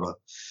caliber.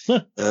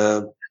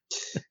 They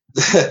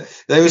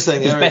were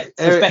saying it was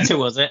better,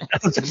 was it?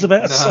 No,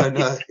 it wasn't.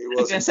 I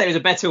was going to say it was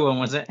a better one,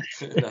 was it?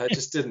 No, it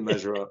just didn't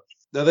measure up.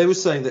 No, they were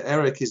saying that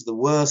Eric is the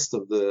worst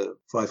of the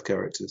 5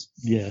 characters.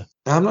 Yeah.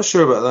 I'm not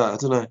sure about that. I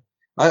don't know.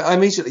 I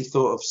immediately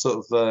thought of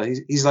sort of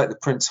he's like the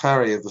Prince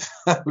Harry of the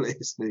family,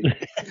 isn't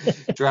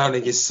he?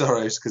 Drowning his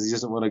sorrows because he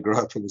doesn't want to grow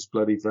up in this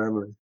bloody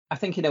family. I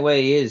think in a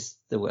way he is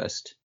the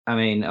worst. I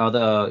mean,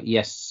 although,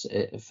 yes,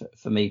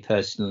 for me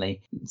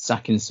personally,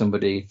 sacking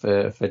somebody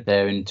for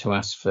daring to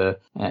ask for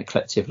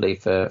collectively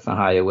for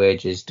higher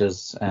wages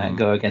does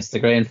go against the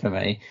grain for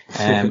me.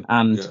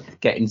 And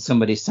getting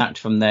somebody sacked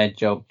from their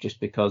job just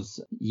because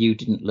you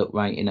didn't look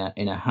right in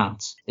a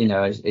hat,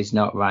 is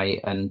not right.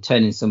 And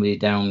turning somebody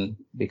down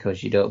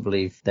because you don't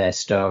believe their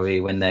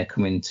story when they're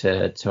coming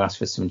to ask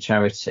for some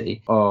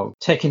charity, or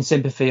taking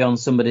sympathy on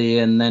somebody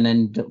and then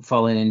end up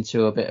falling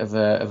into a bit of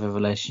a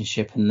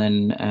relationship and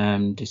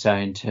then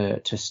deciding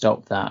to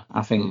stop that.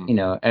 I think,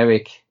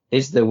 Eric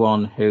is the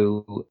one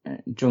who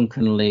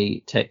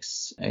drunkenly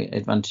takes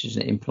advantage,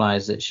 and it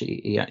implies that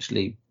he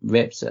actually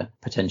rapes her,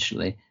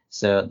 potentially.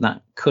 So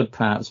that could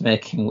perhaps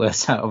make him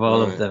worse out of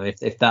all of them,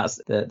 if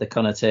that's the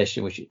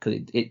connotation, which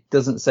it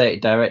doesn't say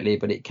it directly,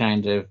 but it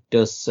kind of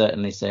does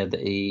certainly say that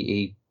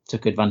he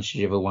took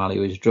advantage of her while he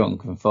was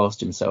drunk and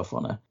forced himself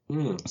on her.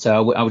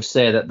 So I would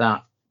say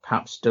that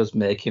perhaps does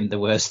make him the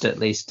worst, at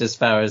least as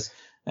far as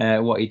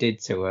what he did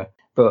to her.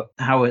 But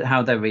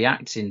how they're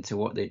reacting to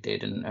what they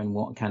did and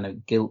what kind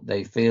of guilt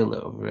they feel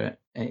over it,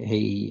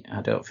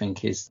 I don't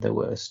think is the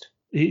worst.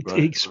 It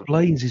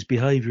explains his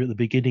behaviour at the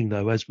beginning,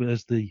 though, as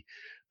the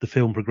the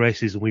film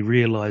progresses and we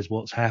realise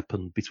what's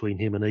happened between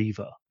him and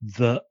Eva,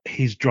 that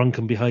his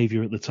drunken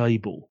behaviour at the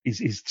table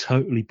is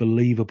totally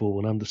believable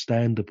and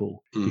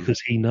understandable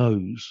because he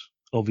knows,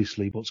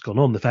 obviously, what's gone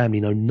on. The family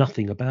know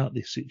nothing about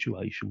this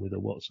situation with her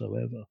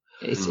whatsoever.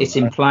 It's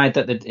implied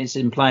that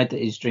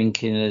his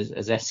drinking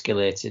has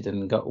escalated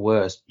and got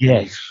worse.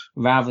 Yes.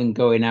 Rather than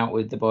going out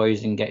with the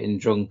boys and getting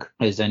drunk,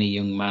 as any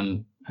young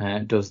man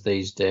does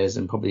these days,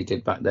 and probably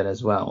did back then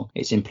as well,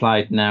 it's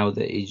implied now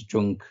that he's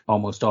drunk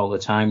almost all the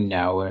time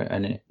now,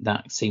 and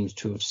that seems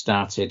to have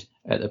started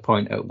at the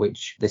point at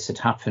which this had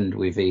happened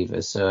with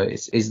Eva. So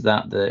is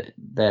that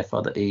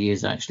therefore that he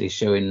is actually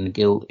showing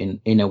guilt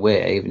in a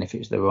way, even if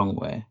it's the wrong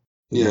way?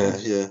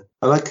 Yeah.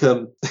 I like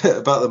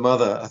about the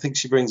mother. I think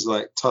she brings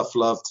like tough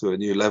love to a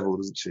new level,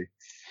 doesn't she?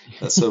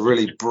 That's a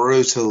really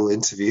brutal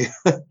interview.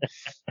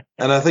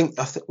 And I think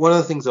one of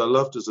the things I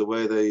loved was the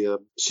way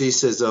she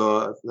says,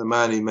 "Oh, the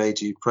man who made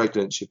you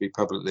pregnant should be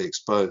publicly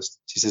exposed."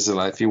 She says,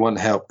 "Like, if you want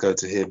help, go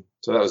to him."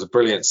 So that was a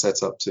brilliant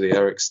setup to the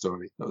Eric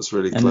story. That was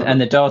really clever.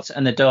 And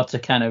the daughter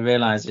kind of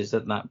realizes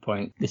at that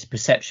point this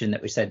perception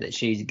that we said that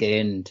she's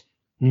gained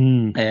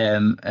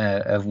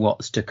of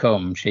what's to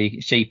come.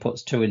 She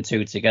puts two and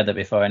two together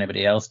before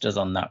anybody else does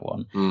on that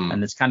one.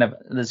 And there's kind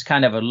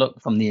of a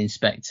look from the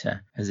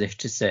inspector as if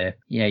to say,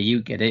 yeah,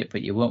 you get it,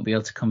 but you won't be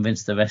able to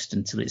convince the rest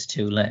until it's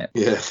too late.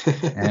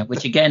 Yeah.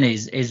 Which again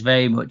is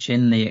very much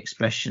in the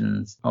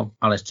expressions of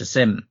Alistair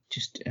Sim.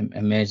 Just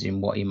amazing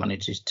what he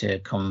manages to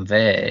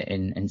convey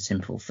in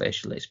simple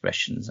facial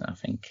expressions, I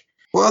think.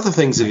 What other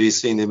things have you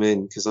seen him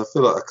in? Because I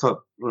feel like I can't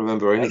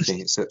remember anything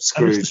except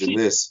Scrooge and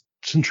this.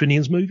 St.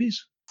 Trinian's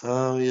movies.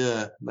 Oh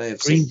yeah, may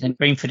have seen.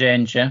 Green for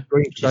Danger.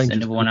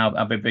 Another one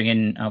I'll be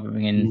bringing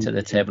to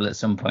the table at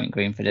some point.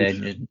 Green for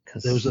Danger.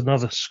 Cause there was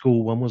another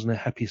school one, wasn't there?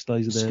 Happiest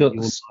Days of Their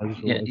Lives.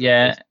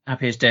 Yeah,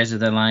 Happiest Days of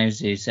Their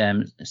Lives is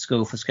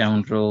School for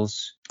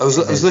Scoundrels. I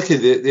was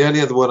looking. The only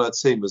other one I'd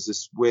seen was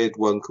this weird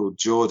one called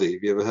Geordie.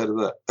 Have you ever heard of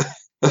that?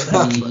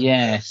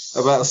 Yes.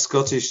 About a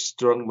Scottish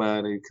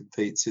strongman who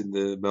competes in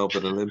the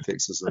Melbourne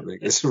Olympics or something.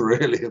 It's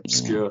really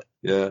obscure.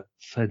 Yeah.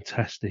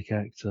 Fantastic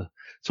actor.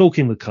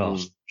 Talking the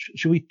cast,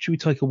 should we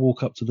take a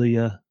walk up to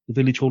the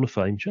Village Hall of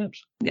Fame,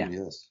 chaps? Yeah.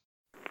 Yes.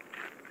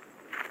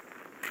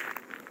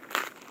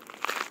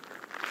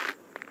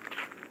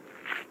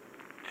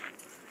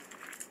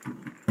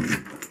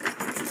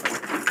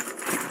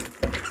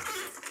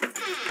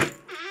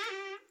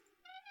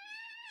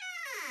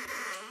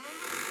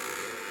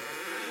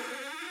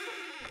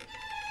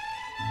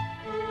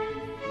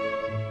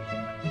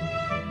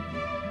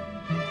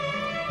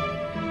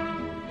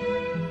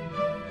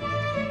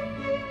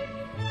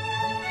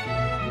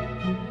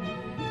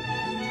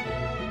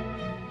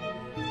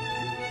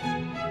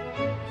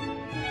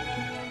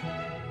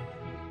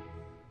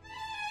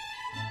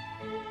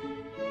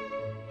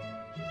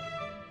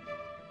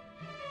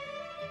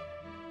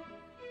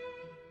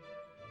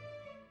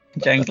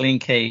 Jangling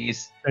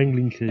keys.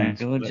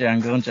 Jangle.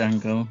 Jangle.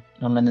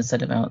 John Lennon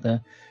said about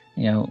the,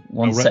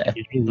 one set of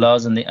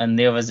laws and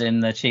the others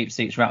in the cheap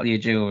seats rattle your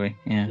jewellery.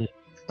 Yeah.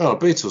 Oh,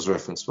 Beatles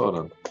reference. Well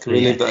done. Can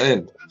we leave that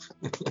in?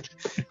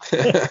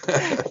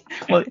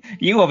 Well,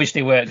 you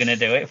obviously weren't going to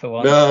do it for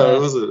once. No, I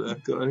wasn't.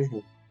 I've got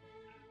anything.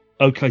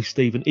 Okay,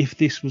 Stephen, if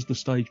this was the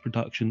stage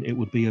production, it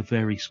would be a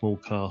very small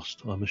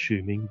cast, I'm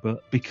assuming.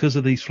 But because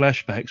of these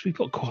flashbacks, we've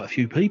got quite a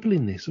few people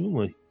in this, haven't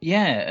we?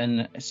 Yeah,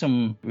 and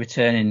some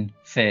returning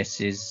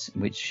faces,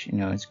 which,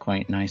 is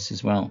quite nice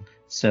as well.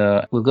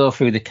 So we'll go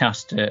through the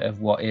cast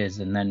of what is,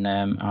 and then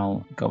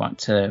I'll go back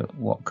to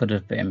what could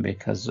have been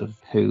because of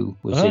who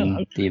was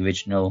in the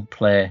original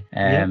play,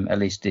 at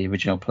least the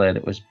original play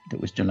that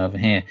was done over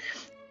here.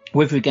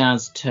 With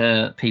regards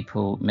to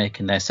people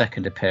making their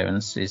second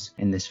appearances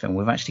in this film,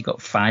 we've actually got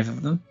 5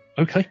 of them.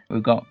 Okay.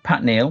 We've got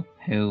Pat Neal,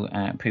 who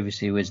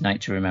previously was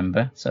Night to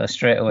Remember, so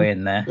straight away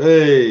in there.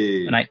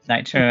 Hey.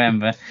 Night to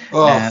Remember.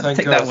 Thank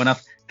take God. that one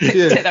off.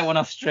 Take that one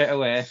off straight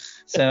away.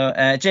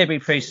 So J.B.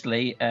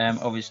 Priestley,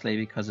 obviously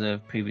because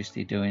of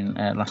previously doing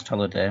Last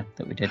Holiday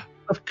that we did.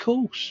 Of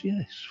course,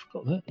 yes,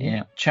 forgot that.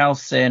 Yeah.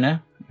 Charles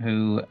Saner,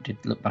 who did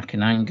Look Back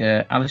in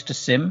Anger. Alistair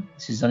Sim.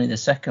 This is only the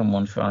second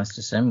one for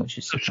Alistair Sim, which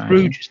is surprising.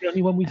 Scrooge is the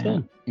only one we've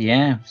done.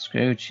 Yeah,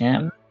 Scrooge,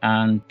 yeah.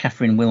 And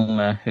Catherine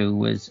Wilmer, who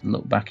was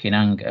Look Back in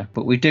Anger.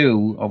 But we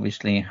do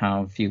obviously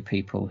have a few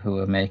people who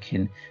are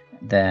making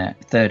their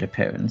third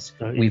appearance.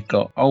 We've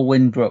got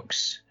Olwyn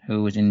Brooks,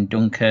 who was in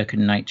Dunkirk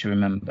and Night to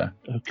Remember.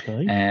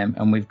 Okay.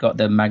 And we've got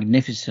the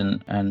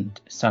magnificent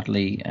and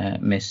sadly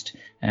missed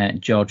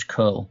George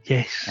Cole.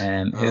 Yes.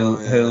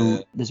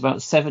 Who there's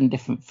about 7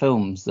 different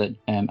films that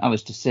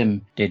Alistair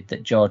Sim did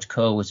that George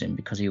Cole was in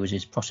because he was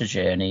his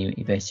protege, and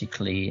he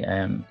basically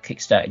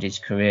kick-started his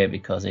career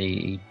because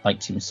he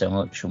liked him so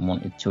much and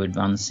wanted to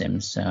advance him.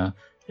 So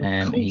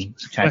He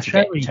Flash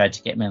Harry. tried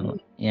to get me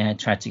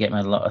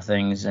a lot of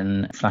things,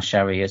 and Flash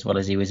Harry, as well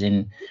as he was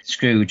in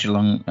Scrooge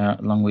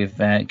along with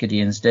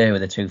Gideon's Day, were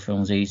the two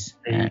films he's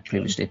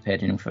previously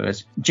appeared in for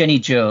us. Jenny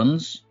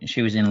Jones,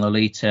 she was in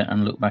Lolita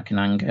and Look Back in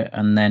Anger,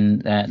 and then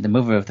the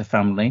mother of the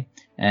family,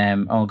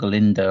 Olga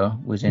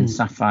Lindo, was in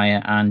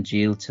Sapphire and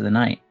Yield to the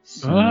Night.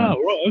 So, right,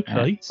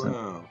 okay.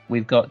 Wow.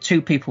 we've got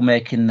two people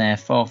making their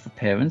fourth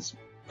appearance.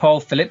 Paul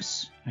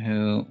Phillips,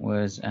 who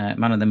was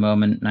Man of the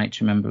Moment, Night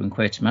to Remember and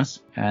Quatermass,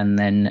 and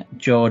then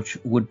George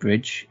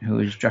Woodbridge, who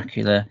was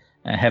Dracula,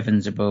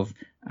 Heavens Above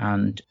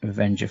and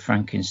Revenge of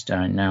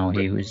Frankenstein. Now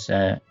he was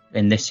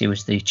in this, he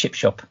was the chip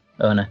shop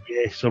owner.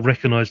 Yes, I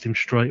recognised him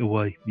straight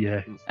away.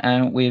 Yeah.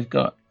 We've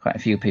got quite a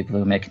few people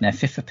who are making their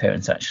fifth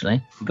appearance, actually.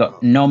 We've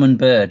got Norman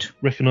Bird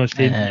Recognised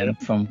him.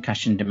 from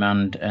Cash and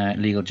Demand,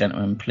 Legal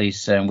Gentleman,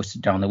 Police, Whistle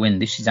Down the Wind.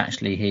 This is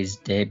actually his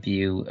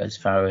debut as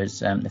far as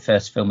the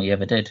first film he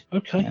ever did.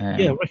 Okay.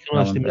 Yeah,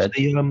 recognised him as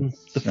Norman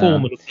the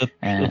foreman of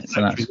the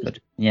so that's good.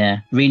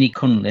 Yeah. Renée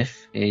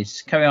Cunliffe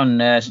is Carry On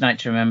Nurse, Night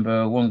to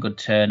Remember, One Good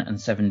Turn and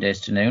 7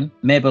 Days to Noon.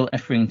 Mabel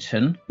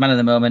Etherington, Man of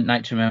the Moment,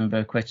 Night to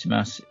Remember,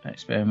 Quatermass,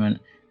 Experiment,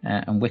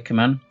 and Wicker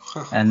Man.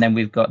 And then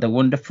we've got the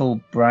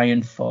wonderful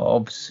Brian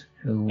Forbes,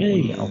 who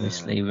we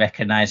obviously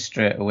recognised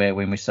straight away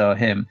when we saw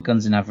him.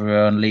 Guns in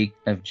Navarone, League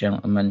of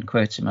Gentlemen,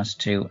 Quatermass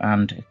 2,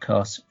 and of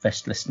course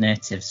Vestless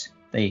Natives.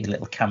 The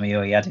little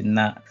cameo he had in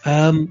that.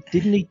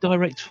 Didn't he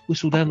direct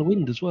Whistle Down the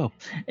Wind as well?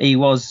 He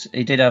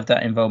did have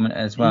that involvement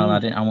as well. I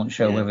wasn't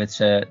sure whether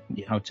to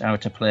how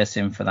to place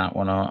him for that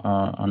one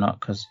or not,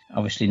 because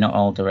obviously not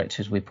all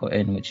directors we put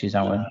in, which is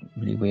our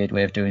really weird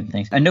way of doing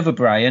things. Another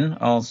Brian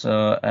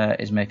also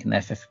is making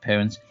their fifth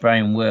appearance.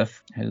 Brian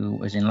Worth, who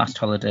was in Last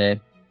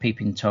Holiday,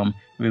 Peeping Tom,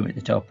 Room at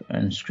the Top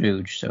and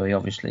Scrooge, so he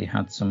obviously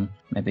had some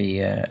maybe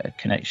a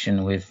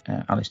connection with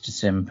Alistair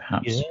Sim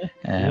perhaps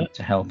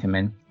to help him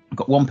in. We've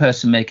got one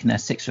person making their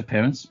sixth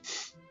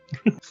appearance.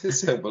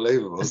 It's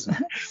unbelievable.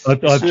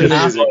 I've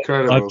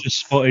just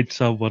spotted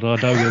someone. I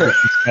know where this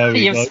is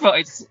going.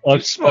 I've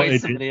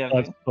spotted somebody.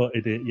 I've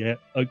spotted it. Yeah.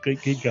 Okay,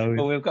 keep going.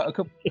 Well, we've got a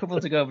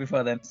couple to go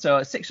before then.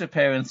 So sixth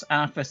appearance,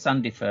 Arthur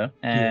Sandifer,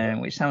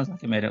 which sounds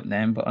like a made-up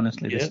name, but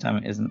honestly this time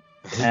it isn't.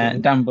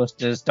 Dan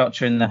Busters,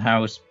 Doctor in the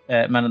House,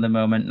 Man of the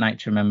Moment,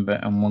 Night to Remember,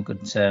 and One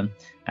Good Turn.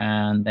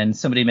 And then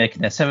somebody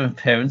making their seventh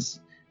appearance,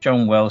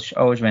 John Welsh,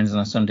 Always Rains on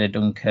a Sunday,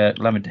 Dunkirk,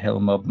 Lavender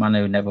Hill Mob, Man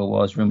Who Never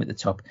Was, Room at the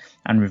Top,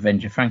 and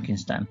Revenge of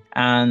Frankenstein.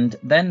 And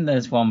then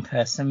there's one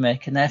person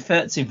making their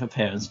 13th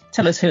appearance.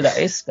 Tell us who that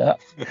is,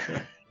 Scott.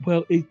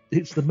 Well,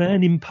 it's the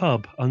man in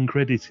pub,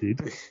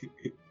 uncredited.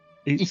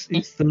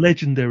 It's the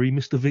legendary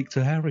Mr.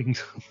 Victor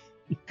Harrington.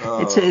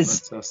 Oh, it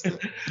is.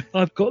 Fantastic.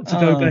 I've got to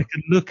go back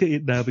and look at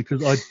it now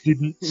because I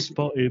didn't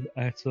spot him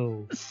at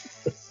all.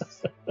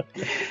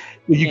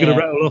 Are you going to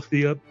rattle off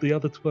the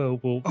other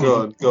 12? Or...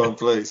 Go on,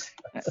 please.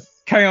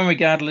 Carry On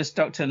Regardless,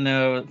 Dr.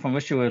 No, From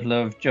Russia With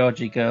Love,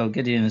 Georgie Girl,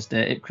 Gideon's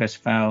Day, Ipcrest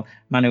Fowl,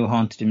 Man Who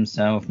Haunted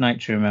Himself,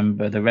 Night to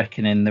Remember, The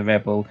Reckoning, The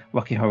Rebel,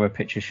 Rocky Horror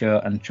Picture Show,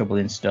 and Trouble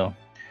in Store.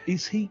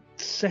 Is he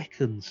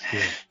second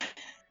still?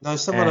 No,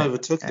 someone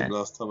overtook him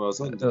last time I was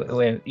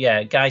on.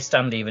 Yeah, Guy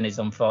Standeven is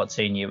on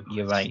 14.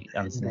 You're right,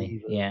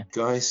 Anthony. Yeah.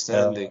 Guy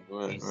Standing,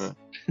 right.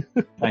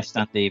 Guy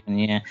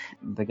Standeven, yeah,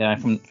 the guy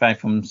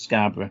from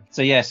Scarborough.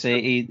 So yes,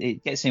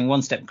 he gets in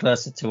one step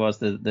closer towards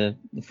the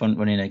front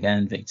running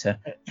again, Victor.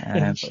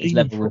 But he's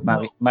level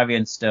with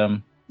Marion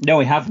Stone. No,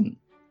 we haven't.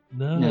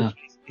 No.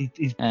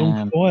 He's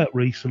gone quiet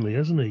recently,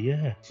 hasn't he?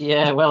 Yeah.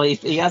 Yeah, well, he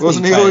has.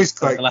 Wasn't he always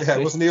quite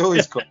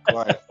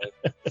quiet?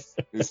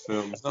 His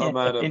films, not a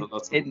man of a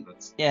lot of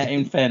words. Yeah,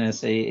 in fairness,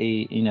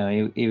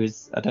 he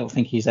was. I don't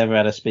think he's ever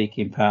had a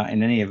speaking part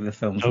in any of the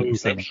films we've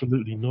seen.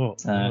 Absolutely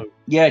not. No.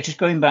 Yeah, just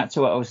going back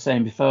to what I was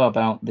saying before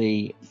about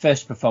the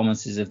first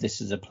performances of this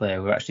as a play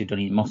were actually done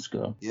in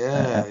Moscow.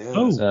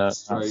 Because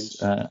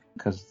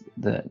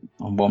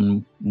on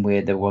one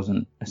way there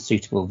wasn't a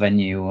suitable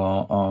venue,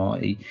 or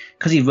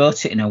because he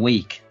wrote it in a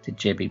week, did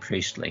J.B.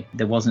 Priestley.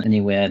 There wasn't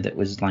anywhere that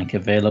was like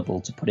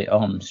available to put it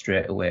on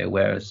straight away,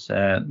 whereas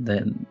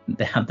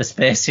they had the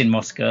space in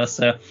Moscow,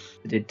 so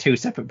they did two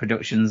separate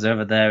productions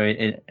over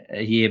there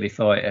a year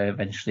before it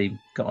eventually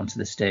got onto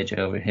the stage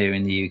over here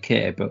in the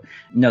UK. But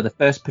no, the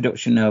first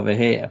production over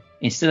here,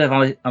 instead of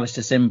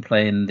Alistair Sim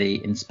playing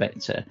the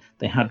inspector,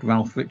 they had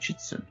Ralph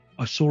Richardson.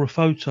 I saw a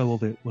photo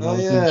of it when I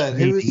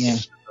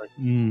was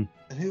and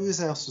who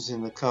else was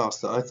in the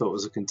cast that I thought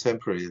was a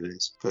contemporary of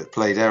his, but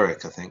played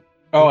Eric, I think.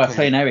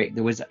 Playing Eric,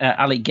 there was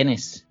Alec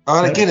Guinness. Oh,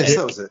 Alec Guinness,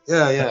 that was it.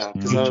 Yeah.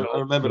 Because I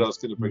remembered I was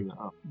going to bring that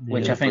up.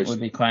 Which I think would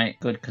be quite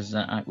good, because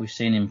we've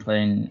seen him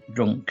playing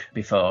drunk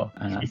before,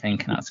 and I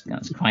think that's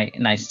quite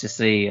nice to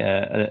see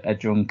a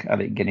drunk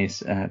Alec Guinness,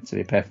 to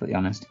be perfectly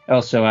honest.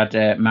 Also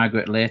had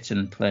Margaret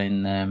Leighton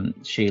playing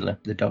Sheila,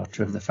 the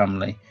daughter of the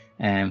family.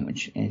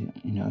 Which,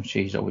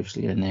 she's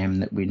obviously a name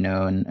that we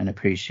know and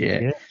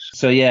appreciate. Yes.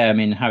 So, yeah, I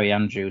mean, Harry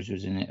Andrews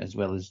was in it, as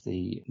well as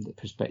the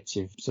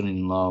prospective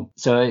son-in-law.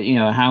 So,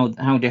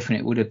 how different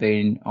it would have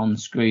been on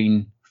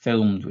screen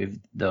filmed with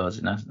those.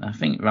 And I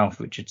think Ralph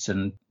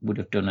Richardson would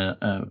have done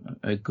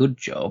a good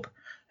job.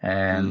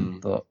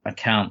 But I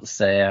can't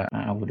say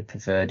I would have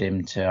preferred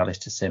him to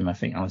Alistair Sim. I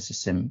think Alistair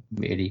Sim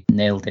really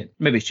nailed it.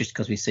 Maybe it's just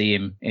because we see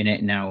him in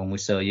it now and we're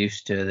so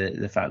used to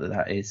the fact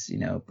that is,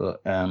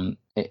 but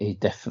he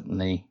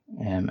definitely,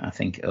 I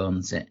think,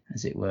 owns it,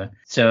 as it were.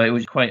 So it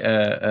was quite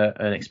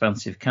an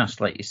expansive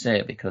cast, like you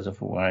say, because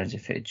otherwise,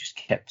 if it just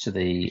kept to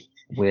the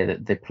way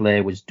that the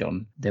play was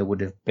done, there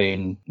would have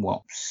been,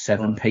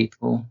 7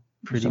 people,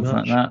 Pretty something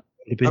much. like that.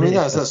 I mean,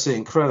 that's absolutely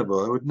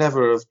incredible. I would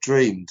never have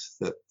dreamed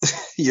that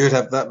you would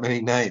have that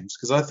many names,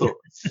 because I thought,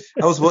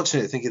 I was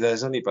watching it thinking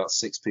there's only about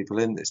 6 people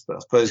in this, but I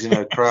suppose,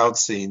 crowd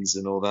scenes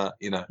and all that,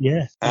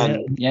 Yeah.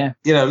 And, Yeah.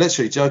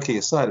 literally joking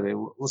aside, I mean,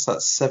 what's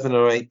that, 7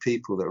 or 8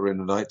 people that were in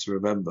A Night to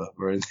Remember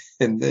were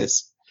in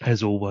this?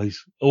 As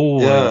always.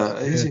 Yeah,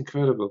 it is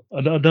incredible.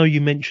 I know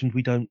you mentioned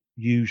we don't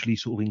usually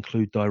sort of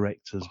include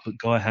directors, but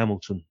Guy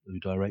Hamilton, who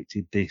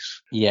directed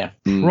this, Yeah.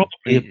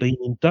 probably have been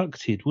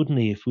inducted, wouldn't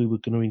he, if we were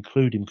going to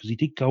include him, because he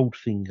did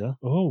Goldfinger.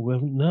 Oh, well,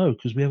 no,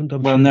 because we haven't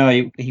done... Well,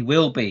 no, he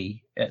will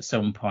be at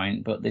some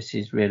point, but this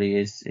is really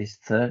his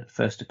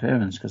first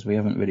appearance, because we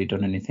haven't really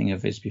done anything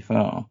of his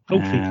before.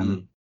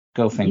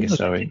 Goldfinger,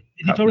 sorry.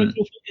 Did he direct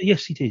Goldfinger?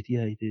 Yes, he did.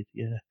 Yeah, he did.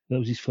 Yeah, that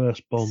was his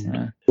first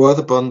Bond. What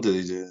other Bond did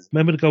he do?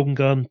 Remember the Golden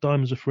Gun,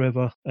 Diamonds Are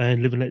Forever,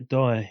 and Live and Let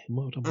Die. He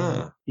might have done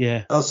one.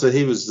 Yeah. Oh, so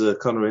he was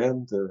Connery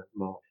and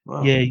Mark.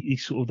 Wow. Yeah,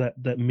 he's sort of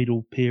that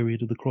middle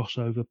period of the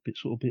crossover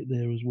bit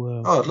there as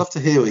well. Oh, I'd love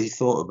to hear what he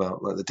thought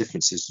about the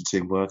differences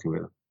between working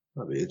with him.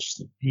 That'd be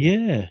interesting.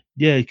 Yeah,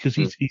 because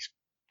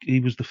he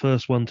was the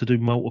first one to do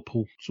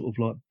multiple sort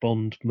of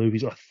Bond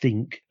movies, I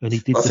think. And he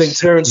did. I think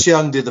Terence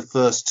Young did the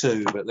first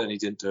 2, but then he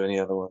didn't do any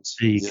other ones.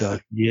 There you go.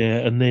 Yeah,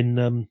 and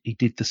then he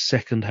did the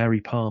second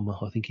Harry Palmer.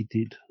 I think he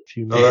did.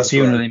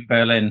 Funeral in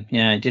Berlin.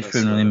 Yeah, he did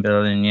Funeral in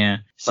Berlin. Yeah.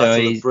 So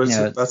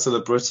Battle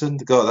of Britain.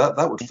 God,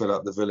 that would fill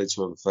up the Village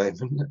Hall of Fame,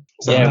 wouldn't it?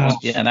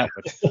 That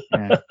would.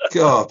 Yeah.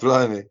 God,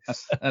 blimey.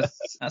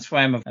 That's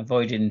why I'm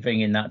avoiding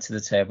bringing that to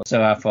the table.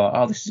 So I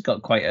thought, this has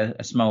got quite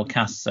a small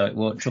cast, so it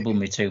won't trouble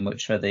me too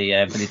much for the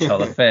Village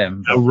Hall of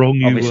Fame. How wrong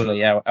you were.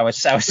 Obviously, I was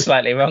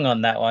slightly wrong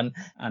on that one.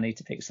 I need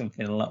to pick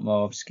something a lot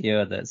more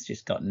obscure that's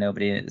just got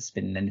nobody in it that's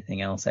been in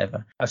anything else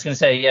ever. I was going to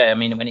say, I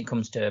mean, when it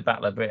comes to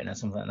Battle of Britain or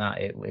something like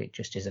that, it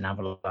just is an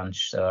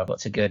avalanche. So I've got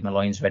to gird my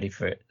loins ready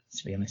for it,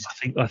 to be honest.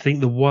 I think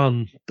the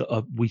one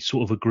that we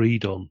sort of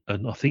agreed on,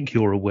 and I think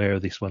you're aware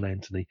of this one,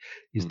 Anthony,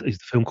 is the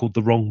film called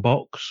The Wrong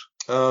Box.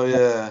 Oh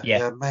yeah,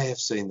 I may have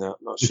seen that.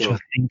 Not sure. Which I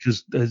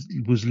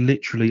think was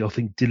literally, I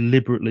think,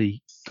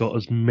 deliberately got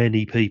as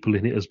many people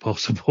in it as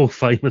possible,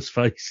 famous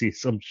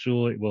faces. I'm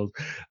sure it was.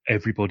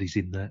 Everybody's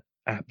in that,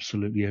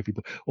 absolutely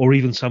everybody. Or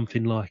even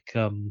something like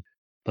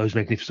Those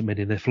Magnificent Men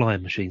in Their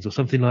Flying Machines, or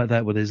something like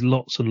that, where there's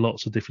lots and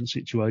lots of different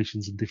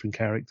situations and different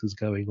characters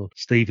going on.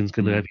 Stephen's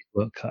going to have his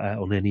work cut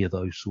out on any of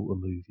those sort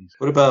of movies.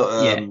 What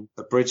about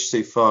A Bridge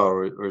Too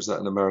Far, or is that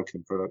an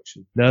American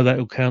production? No,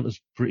 that'll count as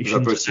British.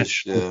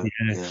 British,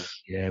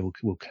 yeah,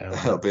 we'll count.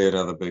 That'll be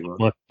another big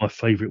one. My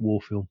favourite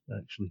war film,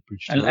 actually,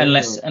 Bridge Too Far.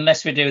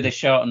 Unless we do the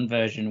shortened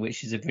version,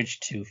 which is A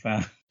Bridge Too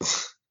Far.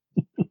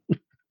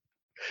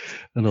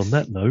 And on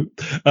that note,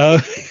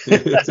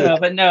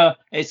 but no,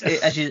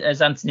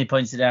 as Anthony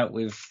pointed out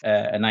with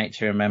A Night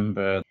to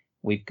Remember,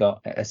 we've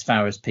got, as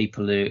far as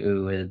people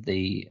who are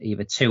the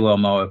either 2 or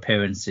more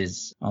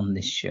appearances on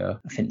this show,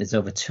 I think there's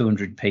over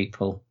 200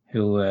 people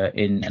who are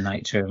in A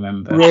Night to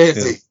Remember.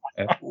 Really?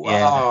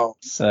 Wow.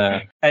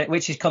 So,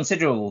 which is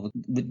considerable.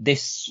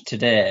 This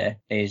today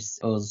is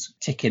us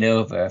ticking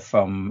over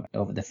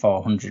the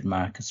 400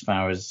 mark as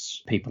far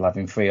as people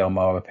having 3 or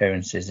more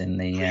appearances in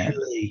the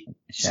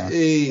show.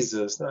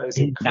 Jesus, that is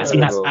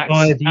incredible. That's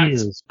 5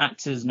 years.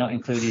 Actors, not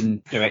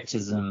including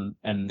directors and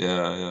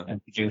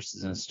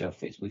producers and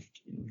stuff. We've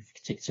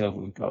ticked over.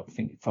 We've got, I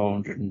think,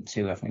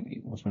 402. I think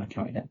it was when I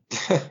counted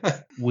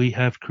it. We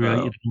have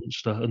created a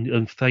monster,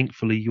 and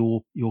thankfully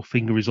your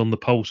finger is on the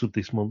pulse of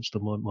this monster,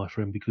 my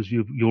friend, because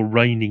you're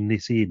reining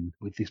this in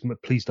with this.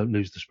 Please don't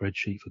lose the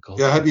spreadsheet, for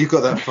God's sake. I hope you've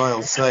got that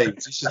file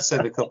saved. You should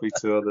send a copy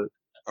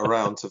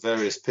around to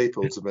various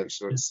people to make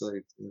sure it's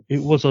saved.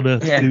 It was on a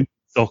Google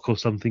Doc or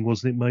something,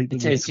 wasn't it, mate?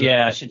 It is,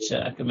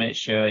 I can make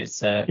sure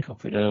it's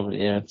copied over.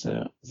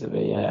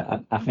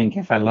 I think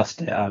if I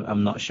lost it,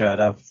 I'm not sure I'd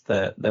have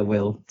the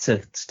will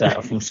to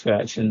start from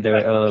scratch and do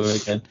it all over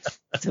again,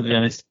 to be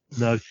honest.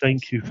 No,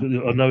 thank you.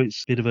 I know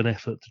it's a bit of an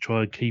effort to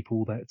try and keep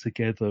all that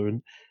together,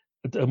 and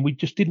we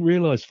just didn't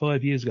realise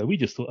 5 years ago. We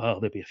just thought,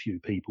 there'll be a few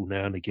people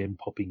now and again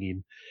popping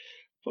in.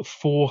 But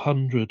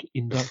 400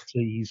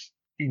 inductees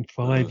in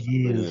 5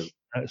 years. Brilliant.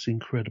 That's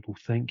incredible.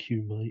 Thank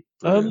you, mate.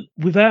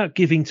 Without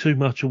giving too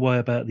much away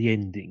about the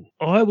ending,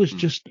 I was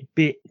just a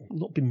bit,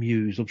 not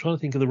bemused, I'm trying to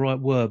think of the right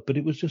word, but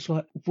it was just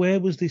like, where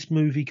was this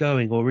movie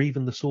going, or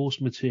even the source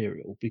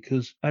material?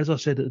 Because, as I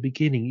said at the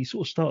beginning, he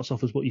sort of starts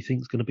off as what you think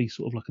is going to be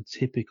sort of like a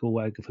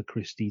typical Agatha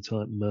Christie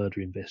type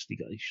murder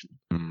investigation.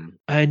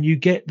 And you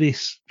get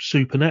this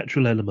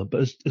supernatural element,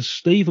 but as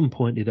Stephen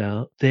pointed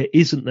out, there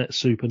isn't that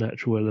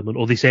supernatural element,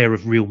 or this air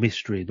of real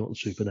mystery, not the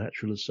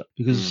supernatural as such.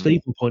 Because as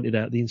Stephen pointed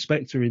out, the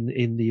inspector in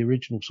in the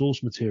original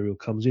source material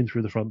comes in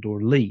through the front door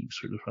and leaves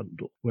through the front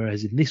door,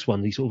 whereas in this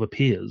one he sort of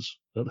appears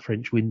at the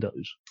French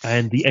windows,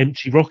 and the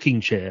empty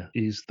rocking chair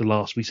is the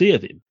last we see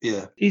of him.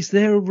 Yeah. Is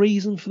there a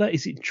reason for that?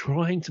 Is it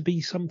trying to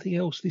be something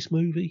else, this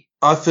movie?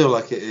 I feel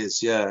like it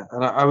is, yeah.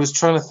 And I was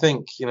trying to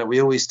think,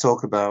 we always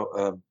talk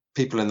about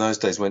people in those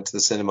days went to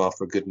the cinema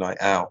for a good night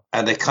out,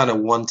 and they kind of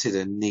wanted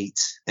a neat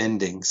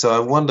ending. So I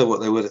wonder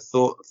what they would have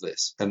thought of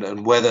this,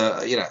 and whether,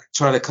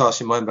 trying to cast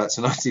your mind back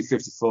to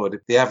 1954,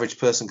 if the average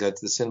person going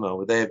to the cinema,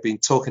 would they have been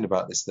talking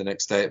about this the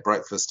next day at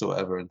breakfast or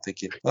whatever and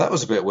thinking, well, that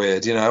was a bit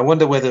weird. I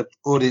wonder whether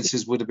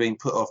audiences would have been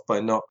put off by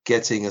not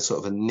getting a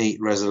sort of a neat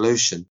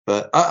resolution.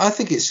 But I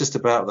think it's just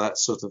about that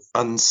sort of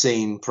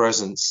unseen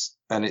presence.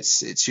 And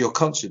it's your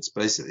conscience,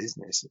 basically,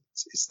 isn't it?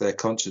 It's their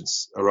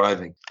conscience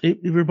arriving. It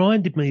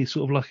reminded me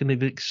sort of like an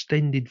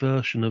extended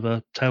version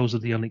of Tales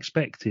of the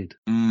Unexpected.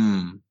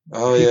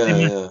 Oh,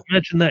 yeah.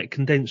 Imagine that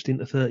condensed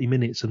into 30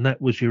 minutes, and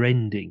that was your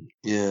ending.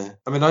 Yeah.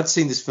 I mean, I'd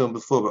seen this film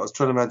before, but I was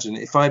trying to imagine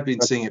if I'd been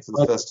seeing it for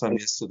the first time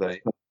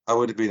yesterday, I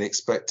would have been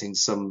expecting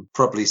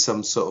probably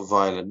some sort of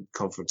violent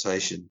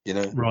confrontation,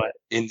 Right.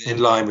 In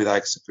line with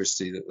Agatha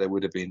Christie, that there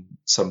would have been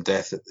some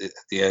death at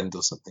the end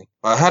or something.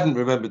 I hadn't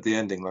remembered the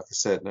ending, like I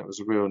said, and it was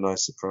a real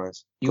nice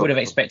surprise. You would have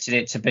expected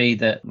it to be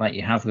that, like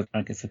you have with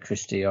Agatha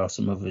Christie or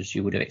some others,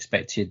 you would have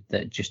expected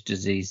that just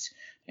as he's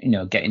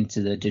get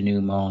into the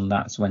denouement,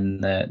 that's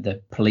when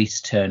the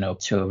police turn up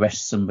to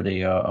arrest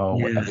somebody or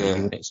whatever. You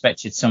would have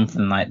expected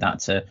something like that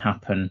to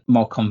happen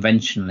more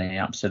conventionally,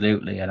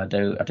 absolutely. And I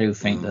do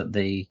think that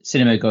the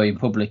cinema going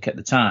public at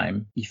the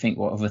time, you think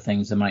what other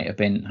things there might have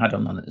been had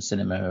on at the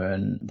cinema,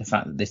 and the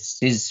fact that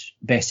this is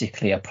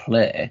basically a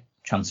play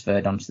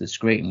transferred onto the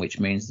screen, which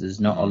means there's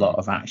not a lot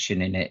of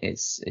action in it.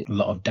 It's a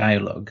lot of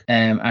dialogue.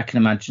 I can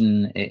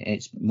imagine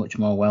it's much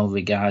more well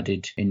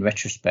regarded in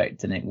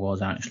retrospect than it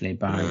was actually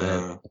by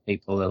the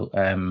people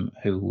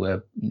who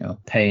were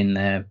paying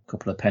their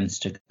couple of pence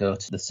to go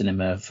to the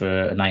cinema for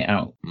a night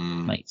out,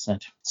 like you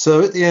said.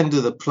 So at the end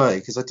of the play,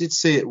 because I did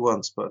see it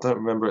once, but I don't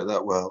remember it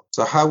that well.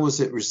 So how was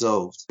it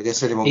resolved? I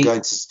guess anyone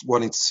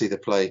wanting to see the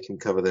play can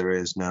cover their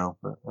ears now.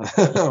 But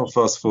I'll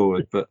fast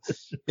forward. But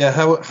yeah,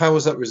 how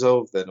was that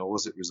resolved then, or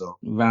was it resolved?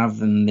 Rather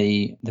than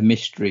the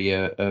mystery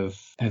of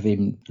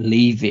him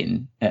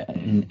leaving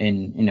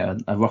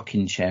in a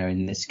rocking chair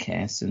in this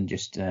case, and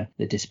just the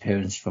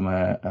disappearance from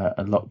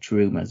a locked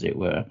room, as it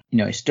were.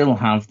 You still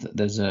have that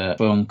there's a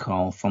phone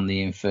call from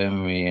the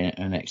infirmary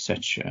and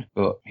etc.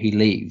 But he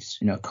leaves,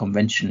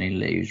 conventionally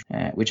leaves,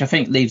 which I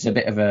think leaves a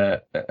bit of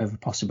a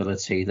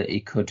possibility that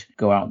he could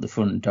go out the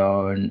front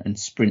door and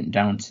sprint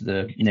down to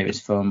the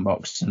nearest phone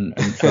box and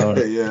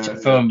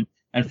phone.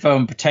 And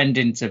phone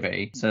pretending to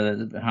be, so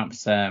that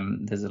perhaps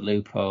there's a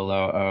loophole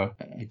or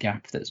a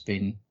gap that's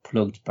been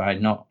plugged by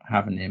not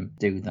having him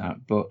do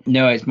that. But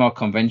no, it's more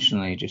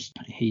conventionally just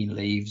he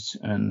leaves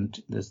and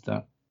there's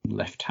that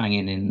left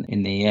hanging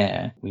in the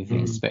air with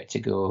Inspector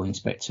Gore,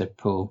 Inspector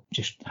Poole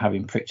just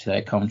having pricked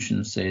their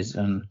consciences.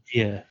 And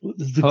the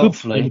good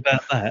thing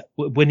about that,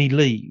 when he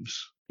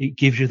leaves, it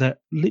gives you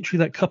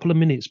literally that couple of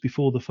minutes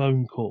before the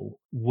phone call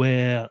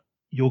where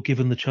you're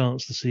given the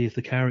chance to see if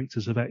the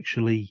characters have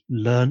actually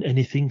learned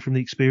anything from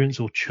the experience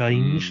or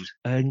changed.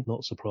 And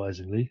not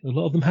surprisingly, a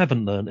lot of them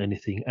haven't learned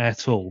anything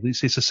at all.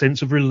 It's a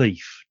sense of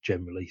relief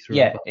generally.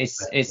 Yeah,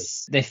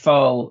 it's they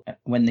fall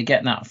when they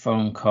get that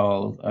phone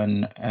call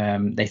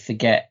and they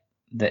forget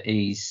that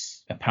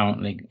he's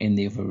apparently in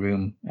the other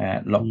room,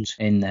 locked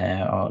in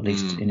there, or at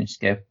least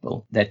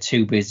inescapable. They're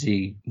too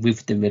busy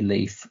with the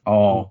relief,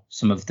 or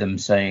some of them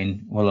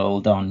saying, well,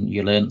 hold on,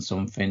 you learned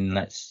something,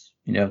 let's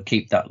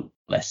keep that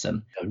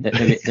lesson.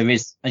 There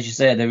is, as you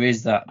say, there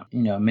is that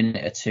a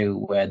minute or two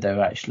where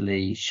they're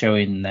actually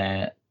showing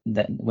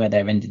where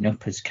they're ending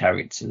up as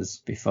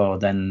characters before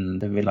then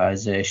the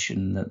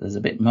realization that there's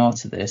a bit more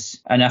to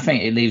this. And I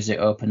think it leaves it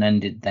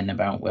open-ended then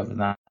about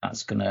whether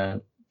that's going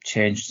to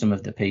change some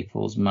of the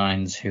people's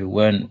minds who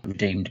weren't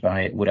redeemed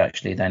by it would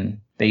actually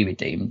then be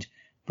redeemed.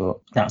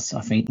 But that's,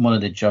 I think, one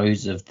of the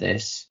joys of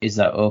this is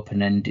that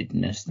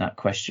open-endedness, that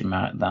question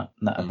mark, that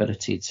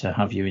ability to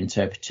have your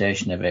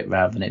interpretation of it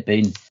rather than it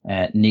being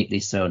neatly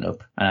sewn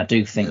up. And I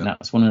do think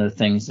that's one of the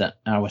things that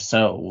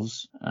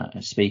ourselves,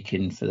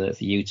 speaking for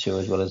you two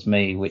as well as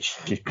me, which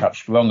is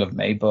perhaps wrong of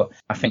me, but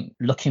I think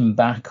looking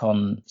back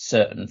on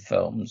certain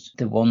films,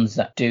 the ones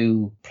that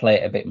do play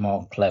it a bit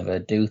more clever,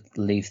 do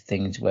leave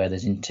things where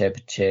there's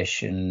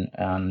interpretation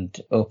and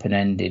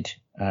open-ended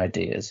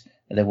ideas,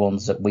 are the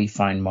ones that we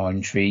find more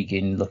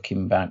intriguing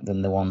looking back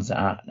than the ones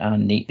that are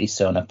neatly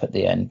sewn up at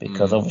the end,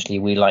 because obviously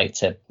we like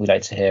to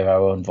hear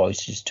our own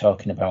voices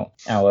talking about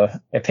our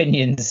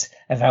opinions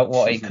about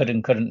what it could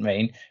and couldn't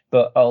mean,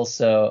 but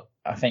also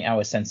I think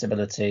our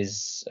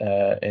sensibilities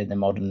in the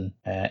modern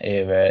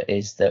era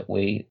is that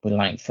we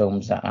like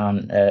films that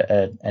aren't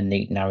a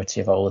neat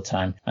narrative all the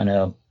time. I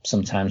know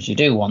sometimes you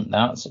do want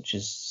that, such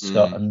as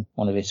Scott and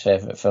one of his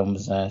favourite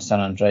films, San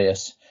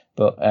Andreas,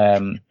 but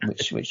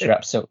which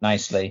wraps up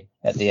nicely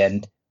at the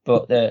end.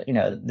 But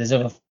there's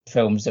other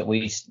films that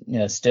we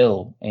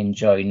still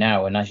enjoy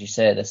now, and as you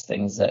say, there's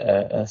things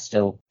that are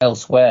still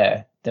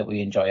elsewhere that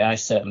we enjoy. I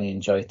certainly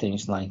enjoy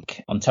things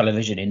like on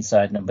television,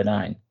 Inside Number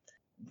 9.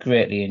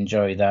 Greatly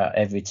enjoy that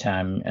every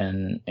time,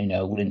 and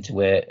willing to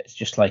wait. It's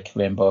just like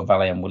Rainbow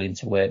Valley. I'm willing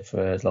to wait for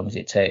as long as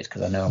it takes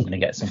because I know I'm going to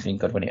get something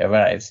good when it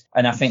arrives.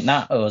 And I think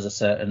that owes a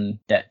certain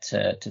debt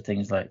to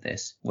things like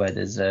this, where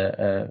there's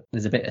a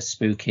bit of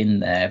spook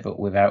in there, but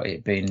without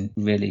it being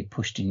really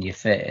pushed in your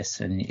face,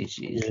 and it's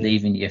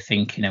leaving you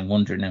thinking and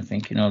wondering and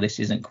thinking, oh, this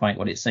isn't quite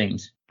what it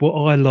seems. What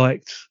I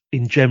liked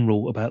in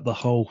general about the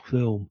whole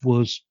film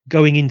was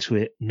going into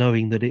it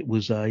knowing that it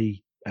was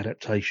a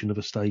adaptation of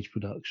a stage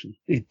production.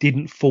 It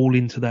didn't fall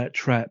into that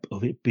trap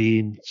of it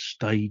being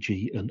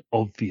stagey and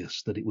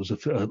obvious that it was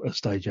a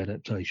stage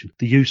adaptation.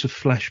 The use of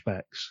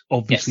flashbacks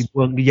obviously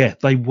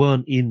they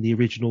weren't in the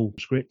original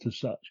script as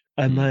such,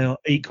 and they are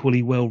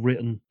equally well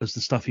written as the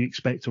stuff you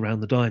expect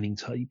around the dining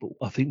table.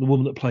 I think the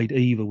woman that played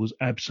Eva was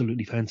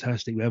absolutely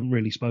fantastic. We haven't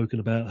really spoken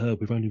about her.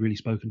 We've only really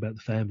spoken about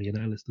the family and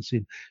Alistair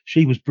Sim.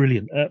 She was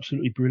brilliant,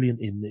 absolutely brilliant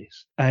in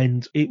this,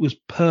 and it was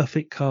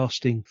perfect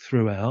casting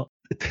throughout.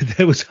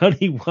 There was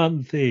only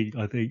one thing,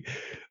 I think,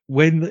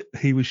 when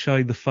he was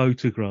showing the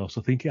photographs.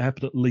 I think it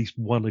happened at least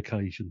one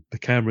occasion. The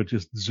camera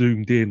just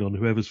zoomed in on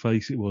whoever's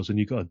face it was, and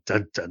you got a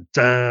dun dun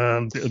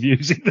dun bit of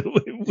music.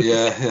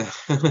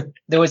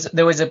 There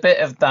was a bit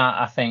of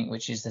that, I think,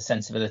 which is the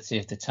sensibility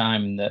of the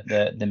time,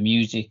 that the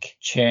music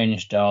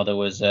changed, or there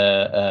was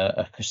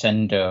a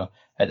crescendo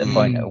at the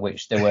point at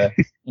which they were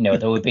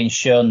being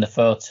shown the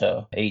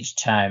photo. Each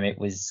time it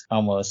was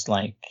almost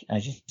like,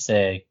 as you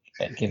say,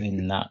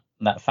 giving that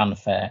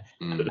fanfare,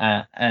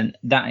 and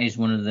that is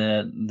one of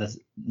the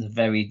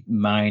very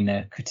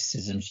minor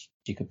criticisms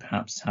you could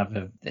perhaps have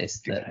of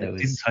this. That there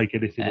was, didn't take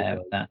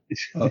anything that.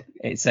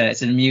 It's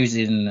an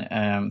amusing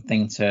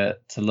thing to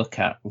look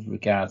at with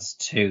regards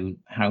to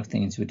how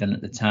things were done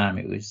at the time.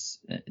 It was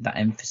that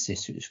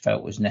emphasis which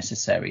felt was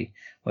necessary,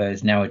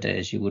 whereas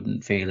nowadays you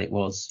wouldn't feel it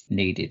was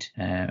needed,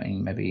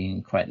 and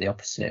maybe quite the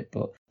opposite.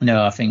 But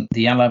no, I think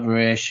the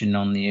elaboration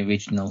on the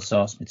original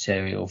source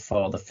material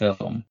for the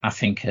film, I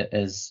think,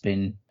 has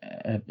been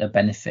a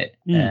benefit.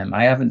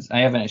 I haven't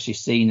actually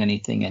seen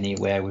anything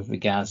anywhere with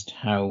regards to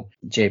how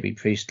J.B.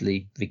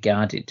 Priestley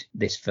regarded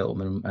this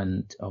film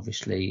and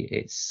obviously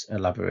its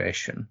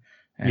elaboration.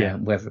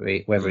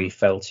 Whether he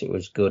felt it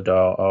was good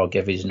or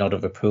gave his nod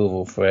of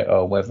approval for it,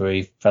 or whether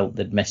he felt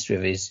they'd messed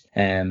with his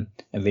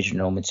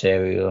original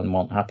material and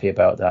wasn't happy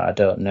about that, I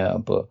don't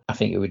know. But I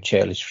think it would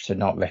churlish to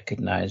not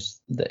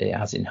recognise that it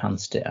has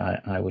enhanced it.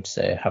 I would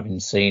say, having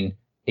seen,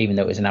 even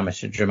though it was an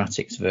amateur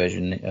dramatics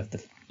version of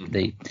the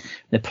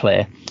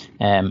play,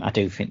 I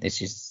do think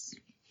this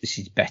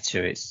is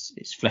better.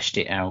 It's fleshed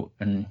it out,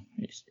 and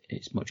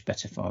it's much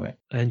better for it.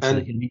 And because I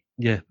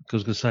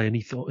was going to say,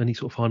 any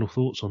sort of final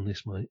thoughts on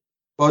this, mate?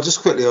 Well,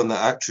 just quickly on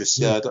that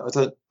actress, I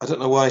don't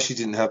know why she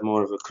didn't have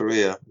more of a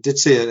career. I did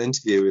see an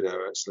interview with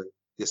her actually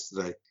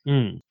yesterday.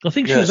 I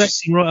think she was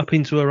acting right up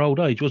into her old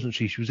age, wasn't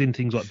she? She was in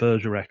things like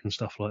Bergerac and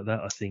stuff like that,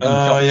 I think.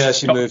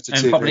 She moved to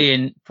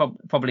TV.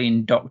 Probably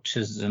in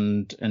Doctors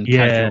and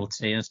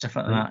Casualty and stuff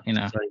like that,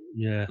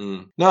 Yeah.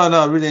 No,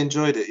 I really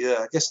enjoyed it.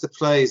 Yeah, I guess the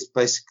play is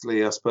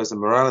basically, I suppose, a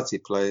morality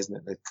play, isn't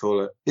it? They'd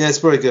call it. Yeah, it's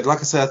very good. Like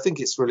I say, I think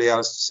it's really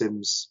Alistair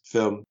Sim's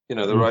film.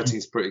 The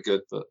writing's pretty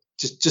good, but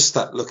just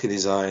that look in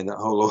his eye and that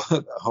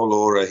whole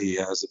aura he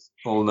has of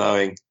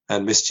all-knowing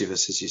and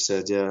mischievous, as you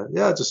said. Yeah,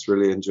 I just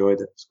really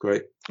enjoyed it. It's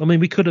great. I mean,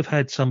 we could have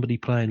had somebody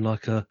playing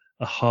like a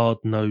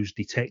hard-nosed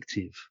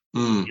detective,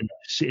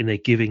 sitting there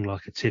giving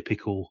like a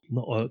typical,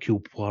 not Hercule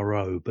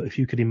Poirot, but if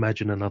you could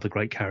imagine another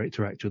great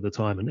character actor at the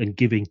time and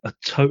giving a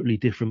totally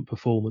different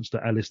performance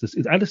to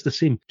Alistair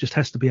Sim just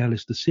has to be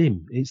Alistair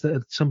Sim. It's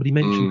that somebody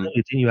mentioned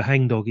earlier, didn't you, a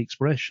hangdog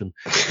expression.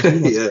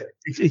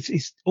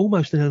 It's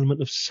almost an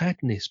element of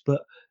sadness,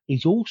 but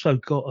he's also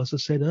got, as I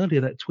said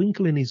earlier, that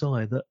twinkle in his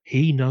eye that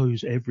he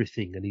knows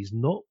everything and he's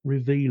not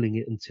revealing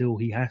it until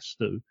he has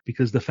to,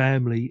 because the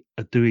family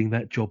are doing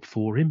that job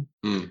for him.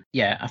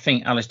 Yeah, I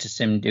think Alistair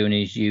Sim doing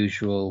his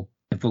usual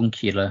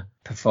avuncular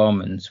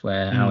performance,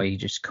 where how he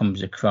just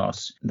comes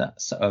across that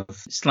sort of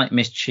slight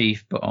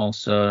mischief but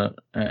also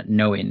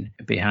knowing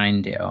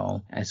behind it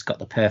all, has got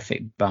the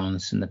perfect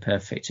balance and the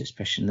perfect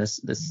expression.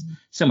 There's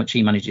so much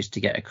he manages to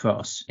get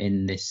across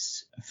in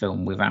this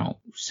film without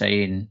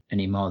saying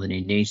any more than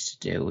he needs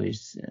to do.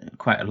 Is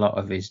quite a lot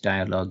of his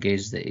dialogue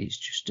is that it's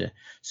just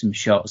some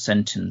short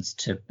sentence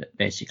to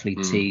basically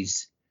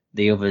tease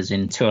the others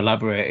into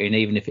elaborating,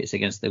 even if it's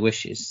against their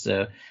wishes.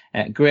 So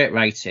great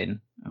writing,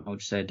 I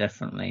would say,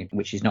 definitely,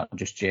 which is not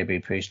just J.B.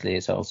 Priestley,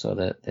 it's also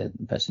the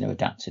person who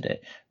adapted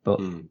it. But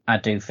I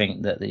do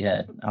think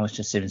that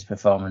Alistair Sim's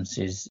performance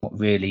is what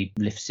really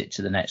lifts it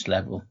to the next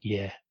level.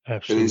 Yeah,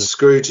 absolutely. And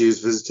Scrooge, he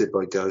was visited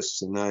by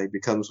ghosts, and now he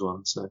becomes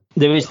one. So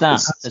there is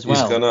that as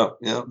well. He's gone up,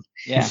 yeah.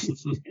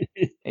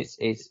 He's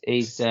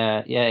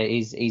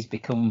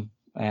become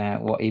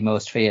what he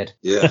most feared.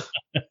 Yeah,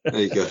 there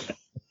you go.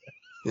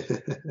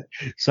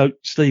 So,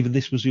 Stephen,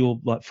 this was your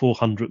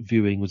 400th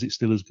viewing. Was it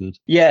still as good?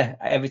 Yeah,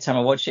 every time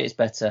I watch it, it's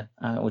better,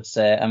 I would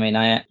say. I mean,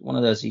 one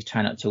of those you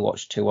try not to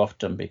watch too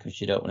often because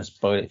you don't want to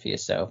spoil it for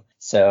yourself.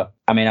 So,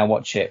 I mean, I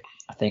watch it,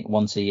 I think,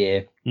 once a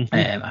year.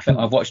 I think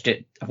I've watched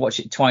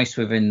it twice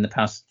within the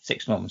past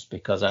 6 months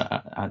because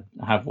I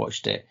have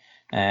watched it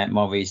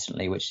more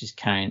recently, which is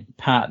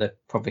part of the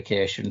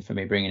provocation for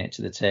me bringing it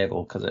to the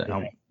table, because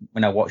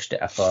when I watched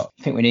it, I thought,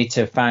 I think we need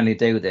to finally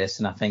do this,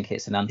 and I think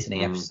it's an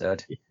Anthony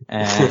episode.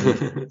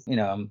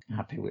 I'm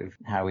happy with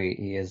how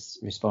he has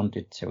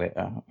responded to it.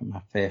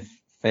 My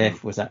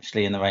faith was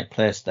actually in the right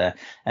place there.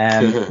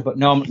 But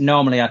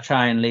normally I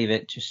try and leave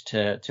it just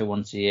to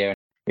once a year.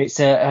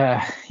 It's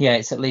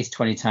it's at least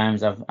 20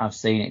 times I've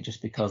seen it,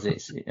 just because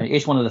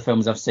it's one of the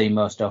films I've seen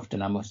most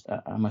often, I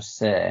must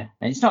say.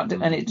 And it's not,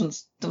 and it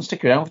doesn't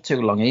stick around for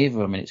too long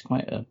either. I mean, it's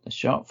quite a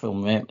short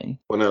film, really.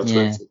 1 hour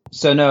 20.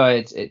 So no,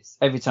 it's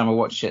every time I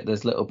watch it,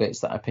 there's little bits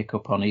that I pick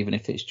up on, even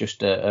if it's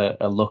just a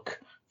look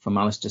from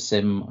Alistair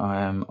Sim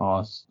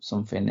or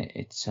something.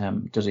 It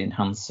does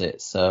enhance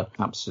it. So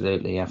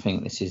absolutely, I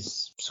think this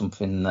is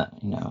something that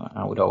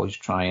I would always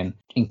try and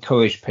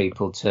encourage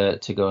people to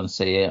go and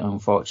see it.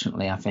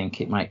 Unfortunately, I think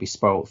it might be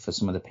spoilt for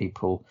some of the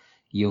people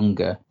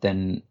younger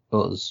than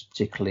us,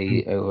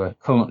 particularly who are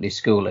currently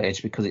school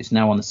age, because it's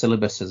now on the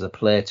syllabus as a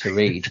play to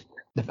read.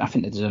 I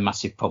think there's a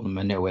massive problem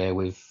anyway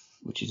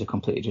which is a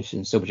completely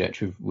different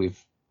subject,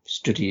 with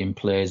studying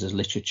plays as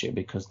literature,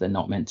 because they're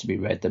not meant to be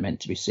read, they're meant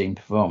to be seen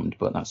performed.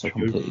 But that's a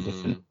completely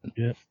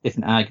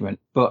different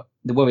argument. But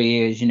the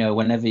worry is,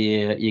 whenever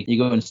you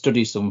go and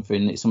study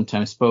something, it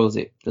sometimes spoils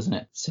it, doesn't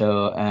it?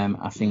 So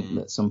I think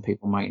that some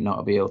people might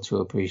not be able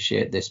to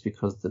appreciate this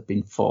because they've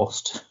been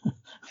forced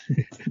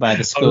by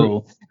the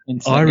school.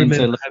 I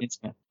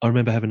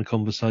remember having a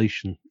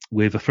conversation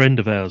with a friend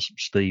of ours,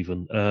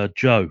 Stephen,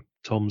 Joe,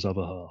 Tom's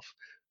other half,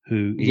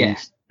 who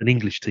is an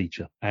English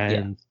teacher,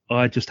 and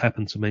I just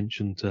happened to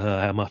mention to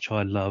her how much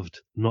I loved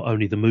not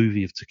only the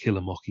movie of To Kill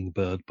a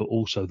Mockingbird, but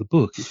also the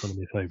book. It's one of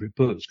my favourite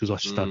books because I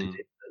studied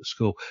it at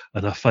school,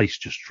 and her face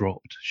just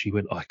dropped. She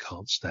went, "I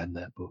can't stand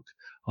that book.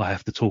 I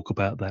have to talk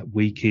about that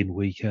week in,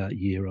 week out,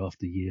 year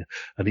after year,"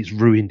 and it's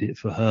ruined it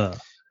for her.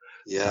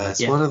 Yeah,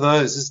 it's one of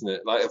those, isn't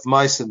it? Like, Of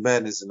Mice and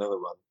Men is another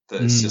one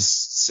that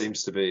just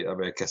seems to be, I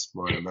mean, I guess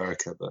more in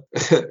America, but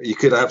you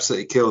could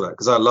absolutely kill that,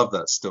 because I love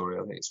that story.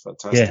 I think it's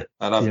fantastic.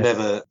 And I've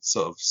never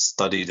sort of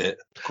studied it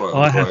quite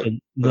I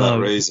haven't, for that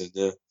reason.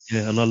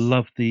 Yeah, and I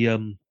love the, I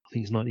think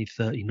it's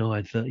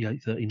 1939,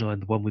 38, 39,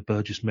 the one with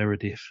Burgess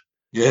Meredith.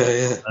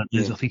 Yeah. I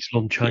think it's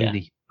Lon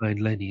Chaney playing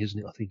Lenny, isn't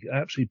it? I think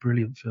absolutely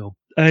brilliant film.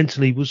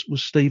 Anthony, was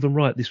Stephen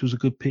right? This was a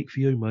good pick for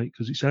you, mate,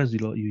 because it sounds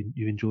like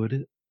you enjoyed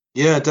it.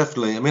 Yeah,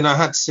 definitely. I mean, I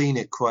had seen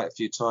it quite a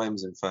few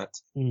times, in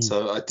fact.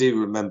 So I do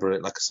remember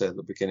it, like I said at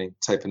the beginning,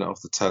 taping it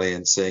off the telly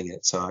and seeing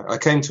it. So I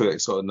came to it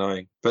sort of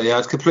knowing. But yeah,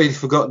 I'd completely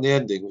forgotten the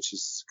ending, which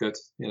is good.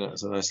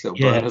 It's a nice little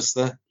bonus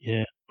there.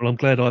 Yeah. Well, I'm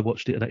glad I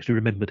watched it and actually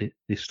remembered it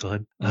this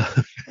time.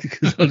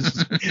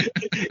 Because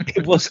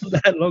it wasn't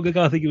that long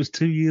ago. I think it was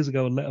 2 years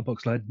ago on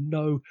Letterboxd. I had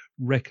no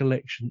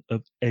recollection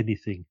of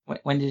anything.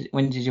 When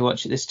did you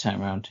watch it this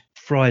time around?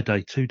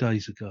 Friday, 2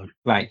 days ago.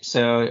 Right,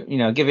 so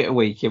give it a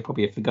week, you'll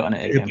probably have forgotten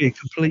it again. It'll be a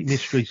complete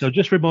mystery. So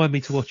just remind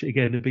me to watch it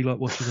again. It'd be like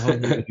watching the whole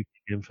movie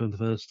again for the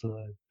first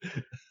time.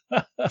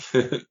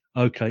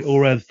 Okay, all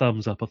round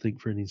thumbs up, I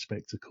think, for an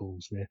Inspector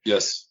Calls there.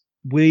 Yes.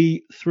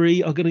 We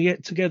three are going to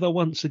get together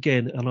once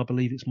again, and I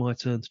believe it's my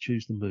turn to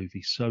choose the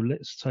movie. So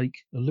let's take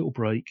a little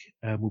break,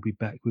 and we'll be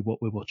back with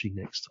what we're watching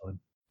next time.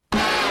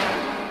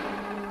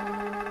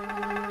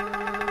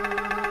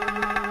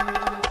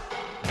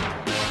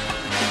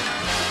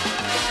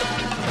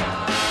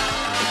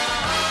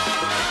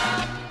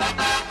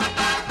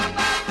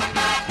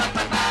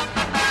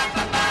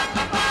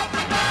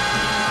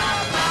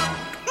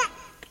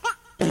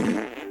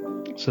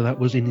 So that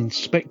was in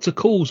Inspector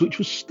Calls, which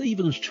was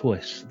Stephen's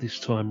choice this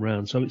time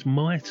round. So it's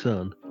my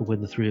turn for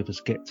when the three of us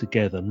get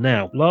together.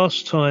 Now,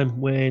 last time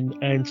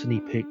when Anthony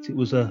picked, it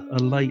was a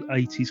late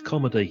 80s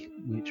comedy,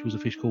 which was A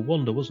Fish Called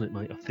Wanda, wasn't it,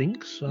 mate? I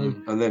think so.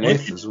 And then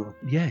If as well.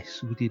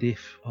 Yes, we did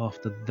If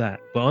after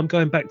that. But I'm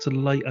going back to the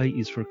late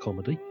 80s for a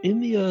comedy. In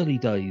the early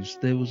days,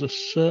 there was a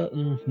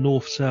certain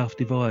north-south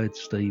divide,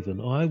 Stephen.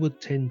 I would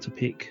tend to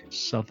pick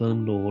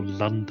southern or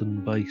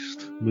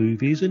London-based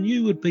movies, and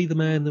you would be the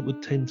man that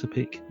would tend to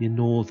pick your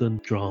northern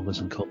dramas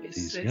and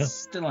comedies. It's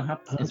still a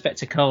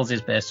Inspector Calls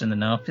is based in the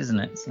north, isn't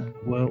it? So.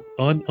 Well,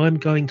 I'm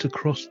going to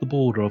cross the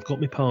border. I've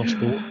got my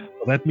passport.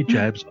 I've had my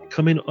jabs. I'm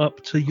coming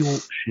up to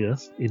Yorkshire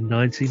in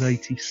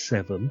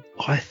 1987.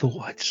 I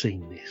thought I'd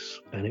seen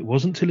this, and it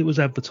wasn't till it was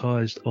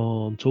advertised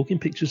on Talking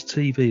Pictures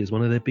TV as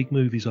one of their big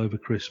movies over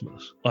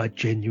Christmas. I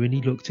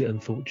genuinely looked at it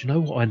and thought, do you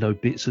know what? I know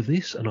bits of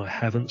this, and I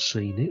haven't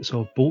seen it,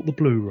 so I've bought the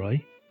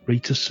Blu-ray.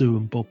 Rita Sue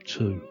and Bob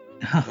 2.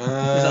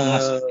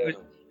 It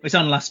was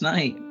on last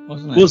night,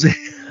 wasn't it? Was it?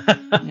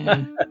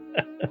 Yeah.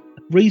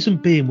 Reason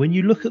being, when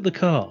you look at the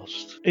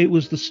cast, it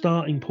was the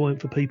starting point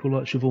for people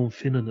like Siobhan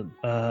Finnegan.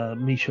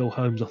 Michelle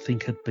Holmes, I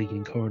think, had been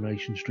in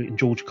Coronation Street, and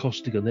George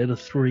Costigan. They're the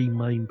three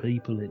main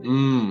people in it.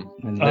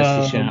 And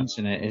Leslie Sharp's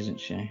in it, isn't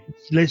she?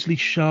 Leslie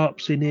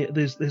Sharp's in it.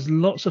 There's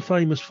lots of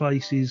famous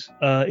faces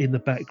in the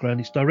background.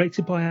 It's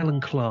directed by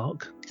Alan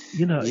Clark.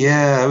 You know.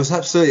 Yeah, I was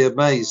absolutely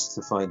amazed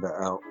to find that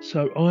out.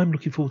 So I'm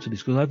looking forward to this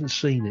because I haven't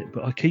seen it,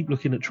 but I keep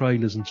looking at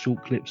trailers and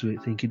short clips of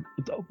it, thinking,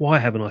 why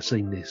haven't I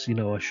seen this? You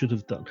know, I should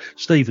have done.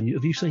 Stephen,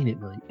 have you seen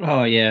it, mate?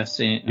 Oh yeah, I've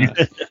seen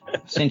it. I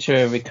seem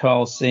to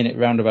recall seeing it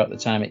round about the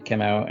time it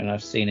came out, and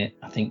I've seen it,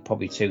 I think,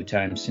 probably 2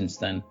 times since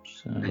then.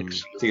 So.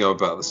 Excellent. I think I'm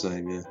about the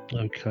same, yeah.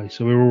 Okay,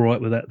 so we're all right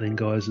with that then,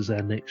 guys, as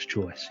our next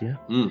choice, yeah?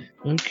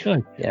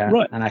 Okay. Yeah,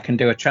 right. And I can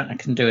do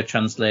a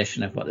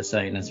translation of what they're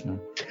saying as well.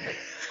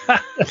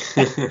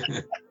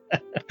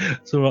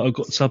 It's all right, I've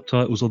got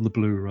subtitles on the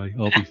Blu-ray.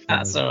 I'll be fine.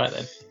 That's all right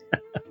then.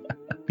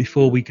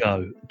 Before we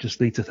go, just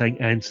need to thank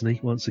Anthony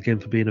once again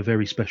for being a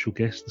very special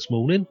guest this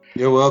morning.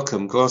 You're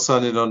welcome. Glass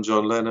Onion on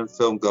John Lennon,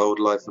 Film Gold,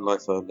 Life and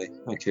Life Only.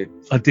 Thank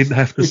you. I didn't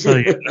have to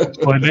say it. That's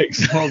my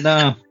next. Well,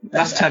 no.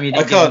 Last time you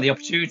didn't give them the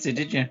opportunity,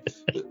 did you?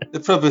 The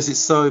problem is it's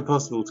so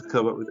impossible to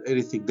come up with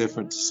anything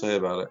different to say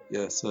about it.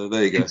 Yeah, so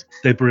there you go.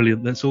 They're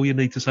brilliant. That's all you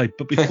need to say.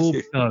 But before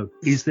we go,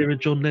 is there a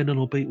John Lennon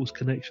or Beatles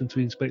connection to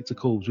Inspector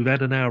Calls? We've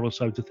had an hour or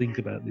so to think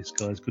about this,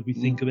 guys. Could we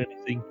think of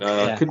anything?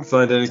 I couldn't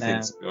find anything,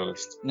 to be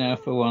honest. No,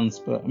 for once,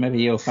 but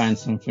maybe you'll find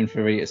something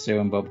for Rita, Sue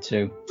and Bob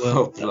too.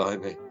 Oh,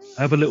 blimey.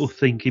 Have a little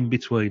think in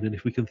between, and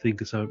if we can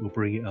think of something, we'll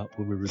bring it up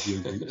when we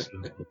review it.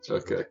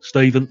 Okay.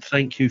 Stephen,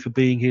 thank you for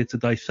being here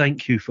today.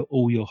 Thank you for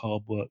all your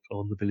hard work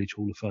on the Village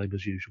Hall of Fame,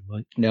 as usual,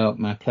 mate. No,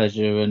 my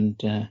pleasure,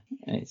 and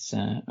it's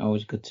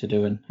always good to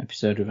do an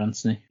episode with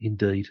Anthony.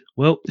 Indeed.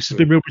 Well, this has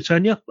been Real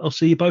Britannia. I'll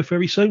see you both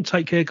very soon.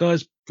 Take care,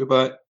 guys.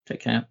 Goodbye.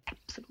 Take care.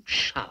 Absolute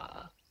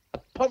shower. A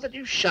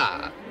positive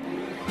shower.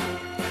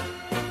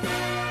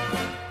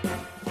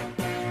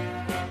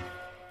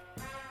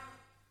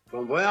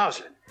 Bon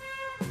voyage.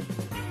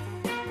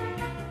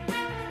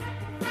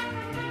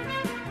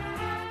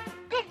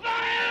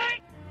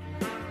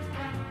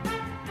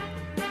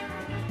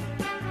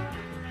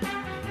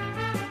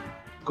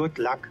 Good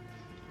luck.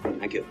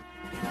 Thank you.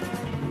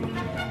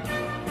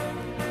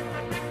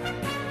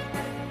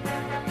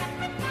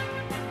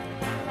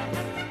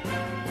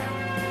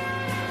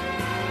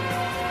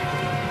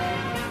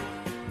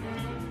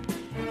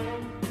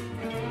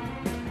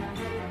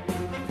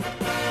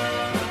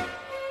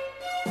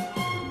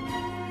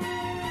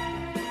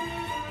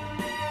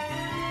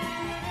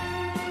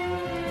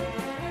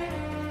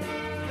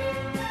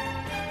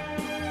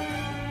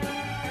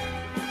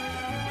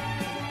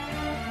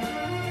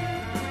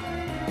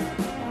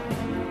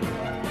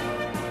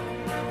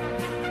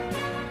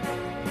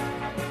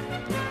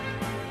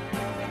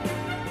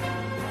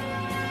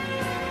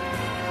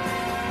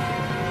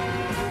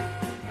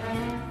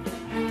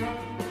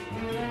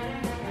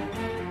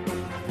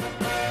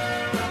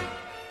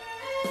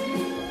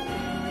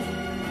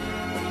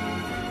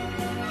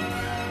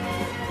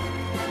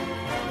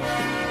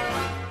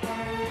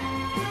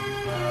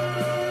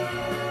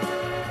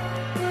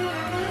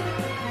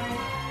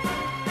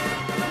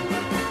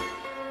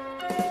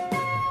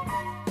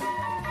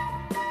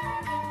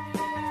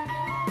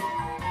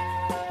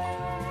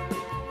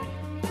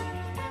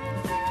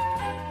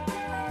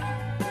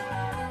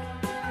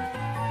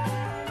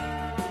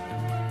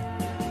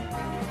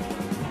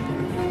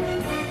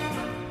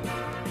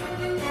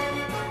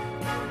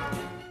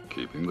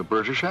 Keeping the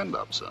British hand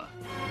up, sir.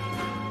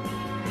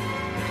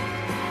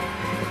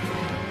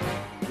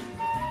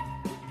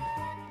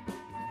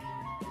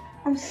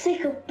 I'm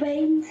sick of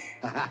beans.